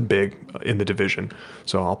be something big in the division.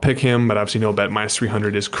 So I'll pick him, but obviously no bet. Minus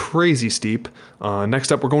 300 is crazy steep.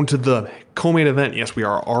 Next up, we're going to the co-main event. Yes, we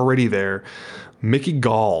are already there. Mickey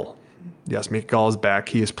Gall. Yes, Mickey Gall is back.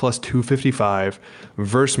 He is plus 255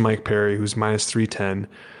 versus Mike Perry, who's minus 310.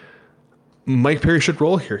 Mike Perry should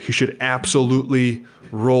roll here. He should absolutely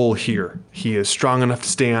roll here. He is strong enough to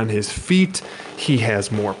stay on his feet. He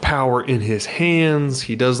has more power in his hands.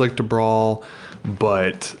 He does like to brawl,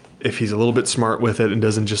 but if he's a little bit smart with it and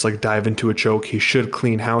doesn't just like dive into a choke, he should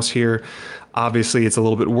clean house here. Obviously, it's a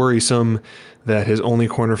little bit worrisome that his only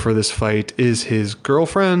corner for this fight is his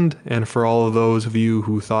girlfriend. And for all of those of you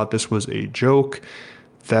who thought this was a joke,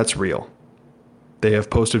 that's real. They have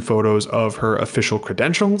posted photos of her official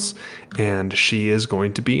credentials, and she is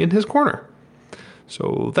going to be in his corner.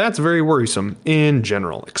 So that's very worrisome in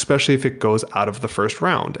general, especially if it goes out of the first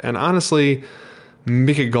round. And honestly,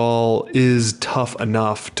 Mickey Gall is tough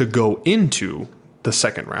enough to go into the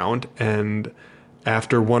second round. And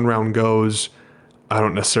after one round goes, I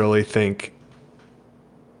don't necessarily think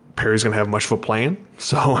Perry's going to have much of a plan.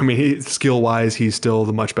 So, skill-wise, he's still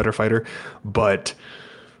the much better fighter. But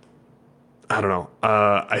I don't know.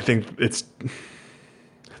 I think this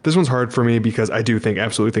one's hard for me because I do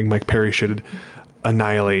absolutely think Mike Perry should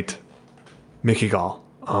annihilate Mickey Gall.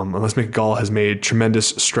 Unless Mickey Gall has made tremendous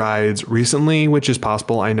strides recently, which is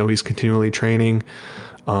possible. I know he's continually training.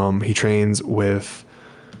 He trains with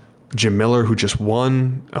Jim Miller, who just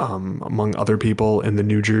won, among other people in the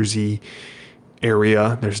New Jersey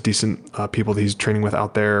area. There's decent people that he's training with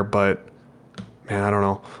out there, but man, I don't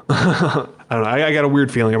know. I don't know. I got a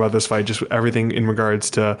weird feeling about this fight, just everything in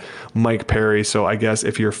regards to Mike Perry. So I guess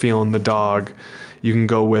if you're feeling the dog, you can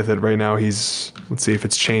go with it. Right now, let's see if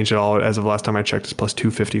it's changed at all. As of last time I checked, it's plus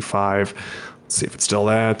 255. Let's see if it's still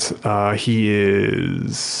that. He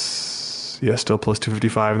is, still plus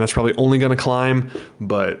 255, and that's probably only going to climb.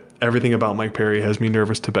 But everything about Mike Perry has me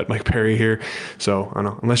nervous to bet Mike Perry here. So I don't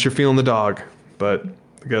know, unless you're feeling the dog. But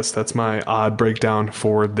I guess that's my odd breakdown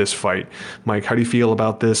for this fight. Mike, how do you feel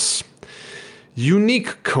about this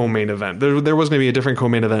unique co-main event? There was going to be a different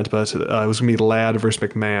co-main event, but it was going to be Ladd versus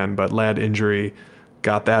McMahon, but Ladd injury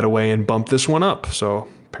got that away and bumped this one up. So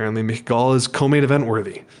apparently Mickey Gall is co-main event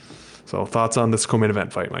worthy. So thoughts on this co-main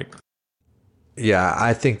event fight, Mike? Yeah,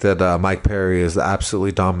 I think that Mike Perry is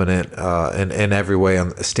absolutely dominant in every way,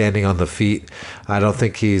 standing on the feet. I don't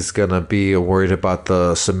think he's going to be worried about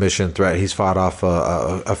the submission threat. He's fought off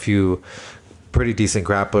a few pretty decent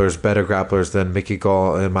grapplers, better grapplers than Mickey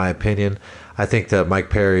Gall, in my opinion. I think that Mike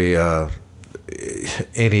Perry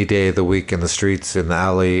any day of the week in the streets, in the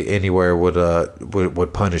alley, anywhere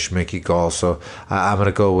would punish Mickey Gall. So I'm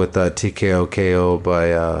gonna go with TKO KO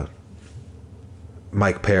by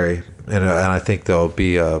Mike Perry, and I think there'll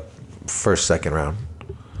be a second round.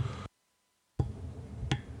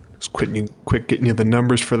 Just quick getting you the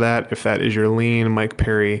numbers for that. If that is your lean, Mike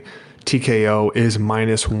Perry TKO is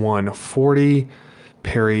minus 140.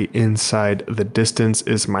 Perry inside the distance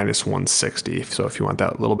is minus 160. So if you want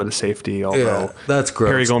that little bit of safety, although that's gross.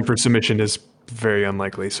 Perry going for submission is very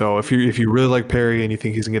unlikely. So if you really like Perry and you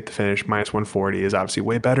think he's gonna get the finish, minus 140 is obviously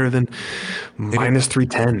way better than minus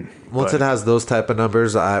 310. Once it has those type of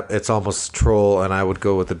numbers, it's almost troll, and I would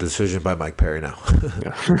go with the decision by Mike Perry now.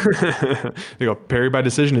 There you go. Perry by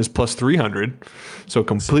decision is plus 300, so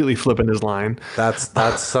completely flipping his line. That's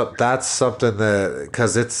something that,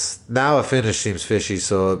 because it's now a finish seems fishy,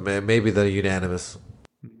 so maybe the unanimous.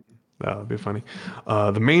 That would be funny.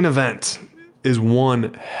 The main event is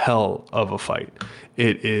one hell of a fight.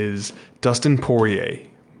 It is Dustin Poirier,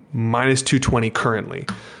 minus 220 currently,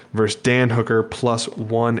 versus Dan Hooker, plus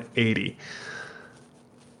 180.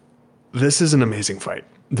 This is an amazing fight.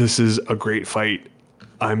 This is a great fight.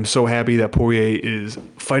 I'm so happy that Poirier is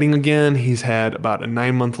fighting again. He's had about a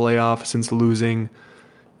 9-month layoff since losing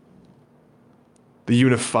the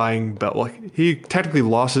unifying belt. Well, he technically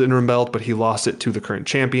lost his interim belt, but he lost it to the current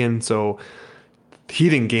champion, so he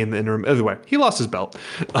didn't gain the interim. Either way, he lost his belt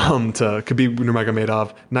to Khabib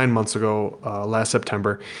Nurmagomedov 9 months ago, last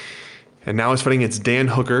September. And now he's fighting against Dan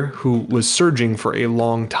Hooker, who was surging for a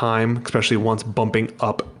long time, especially once bumping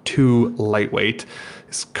up to lightweight.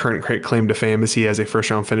 His current great claim to fame is he has a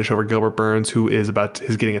first-round finish over Gilbert Burns, who is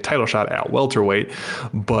getting a title shot at welterweight.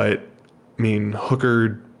 But, I mean,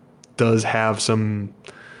 Hooker does have some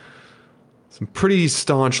pretty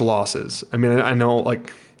staunch losses. I mean, I know,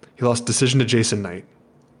 like, he lost decision to Jason Knight,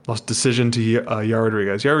 lost decision to Yair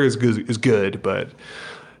Rodriguez. Yair is good, but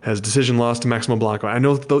has decision loss to Maximo Blanco. I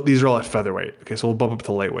know these are all at featherweight. Okay, so we'll bump up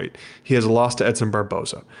to lightweight. He has a loss to Edson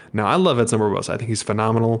Barboza. Now, I love Edson Barboza. I think he's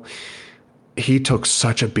phenomenal. He took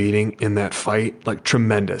such a beating in that fight, like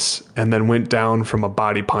tremendous, and then went down from a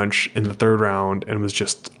body punch in the third round and was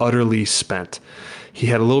just utterly spent. He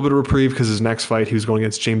had a little bit of reprieve because his next fight, he was going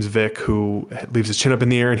against James Vick, who leaves his chin up in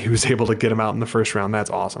the air, and he was able to get him out in the first round. That's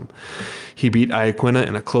awesome. He beat Iaquinta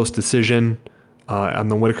in a close decision on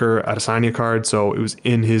the Whitaker Adesanya card, so it was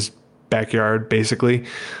in his backyard, basically.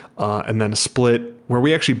 And then a split where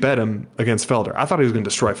we actually bet him against Felder. I thought he was going to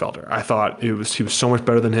destroy Felder. I thought he was so much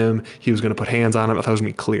better than him. He was going to put hands on him. I thought it was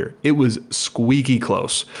going to be clear. It was squeaky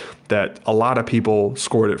close that a lot of people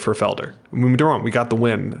scored it for Felder. I mean, don't wrong, we got the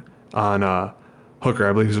win on Hooker.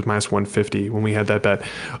 I believe it was minus 150 when we had that bet.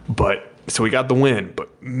 So we got the win, but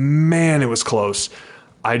man, it was close.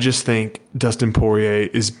 I just think Dustin Poirier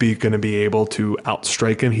is going to be able to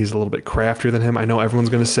outstrike him. He's a little bit craftier than him. I know everyone's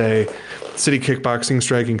going to say city kickboxing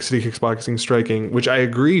striking, which I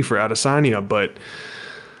agree for Adesanya, but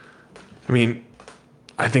I mean,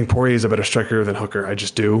 I think Poirier is a better striker than Hooker. I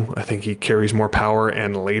just do. I think he carries more power,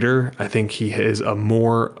 and later, I think he is a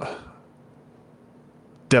more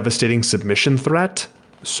devastating submission threat.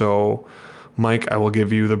 So, Mike, I will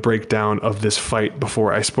give you the breakdown of this fight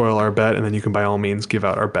before I spoil our bet, and then you can by all means give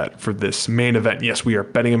out our bet for this main event. Yes, we are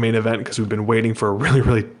betting a main event because we've been waiting for a really,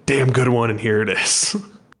 really damn good one, and here it is.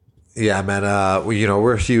 Yeah, man.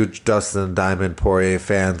 We're huge Dustin Diamond Poirier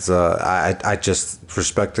fans. I just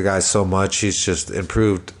respect the guy so much. He's just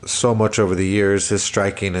improved so much over the years. His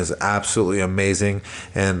striking is absolutely amazing,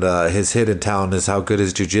 and his hidden talent is how good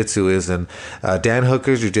his jiu-jitsu is. And Dan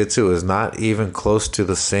Hooker's jiu-jitsu is not even close to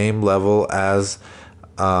the same level as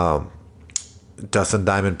Dustin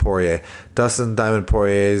Diamond Poirier. Dustin Diamond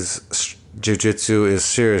Poirier's jiu-jitsu is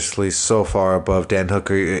seriously so far above Dan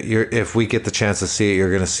Hooker. If we get the chance to see it, you're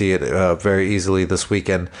going to see it very easily this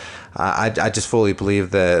weekend. I just fully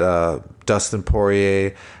believe that Dustin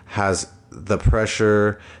Poirier has the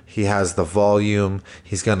pressure, he has the volume,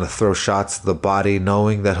 he's going to throw shots to the body,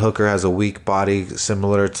 knowing that Hooker has a weak body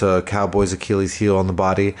similar to Cowboy's Achilles heel on the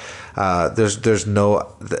body. There's no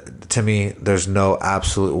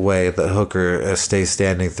absolute way that Hooker stays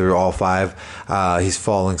standing through all five. He's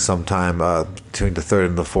falling sometime between the third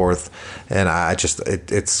and the fourth, and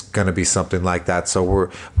it's going to be something like that. So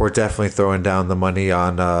we're definitely throwing down the money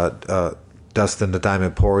on Dustin the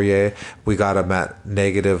Diamond Poirier. We got him at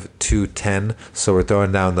negative 210, so we're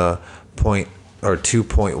throwing down the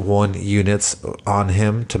 2.1 units on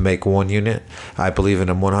him to make 1 unit. I believe in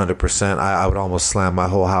him 100%. I would almost slam my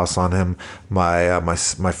whole house on him. My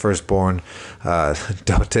firstborn.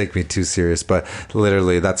 Don't take me too serious, but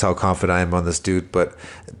literally that's how confident I am on this dude. But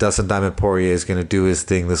Dustin Diamond Poirier is going to do his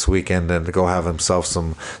thing this weekend and go have himself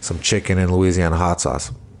some chicken and Louisiana hot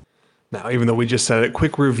sauce. Now, even though we just said it,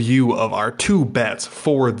 quick review of our 2 bets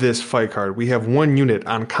for this fight card. We have 1 unit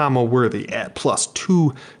on Kama Worthy at plus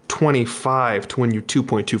 225 to win you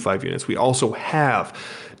 2.25 units. We also have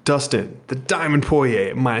Dustin, the Diamond Poirier,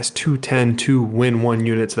 at minus 210 to win 1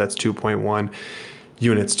 unit, so that's 2.1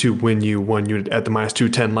 units to win you 1 unit at the minus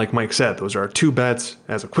 210, like Mike said. Those are our 2 bets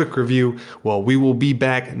as a quick review. Well, we will be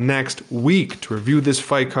back next week to review this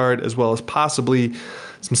fight card, as well as possibly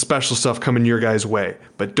some special stuff coming your guys' way.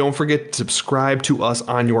 But don't forget to subscribe to us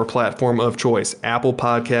on your platform of choice. Apple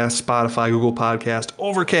Podcasts, Spotify, Google Podcast,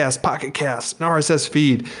 Overcast, Pocket Cast, an RSS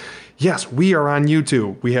feed. Yes, we are on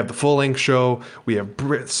YouTube. We have the full-length show. We have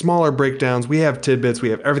smaller breakdowns. We have tidbits. We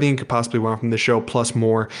have everything you could possibly want from the show, plus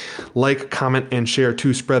more. Like, comment, and share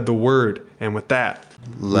to spread the word. And with that,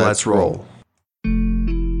 let's roll.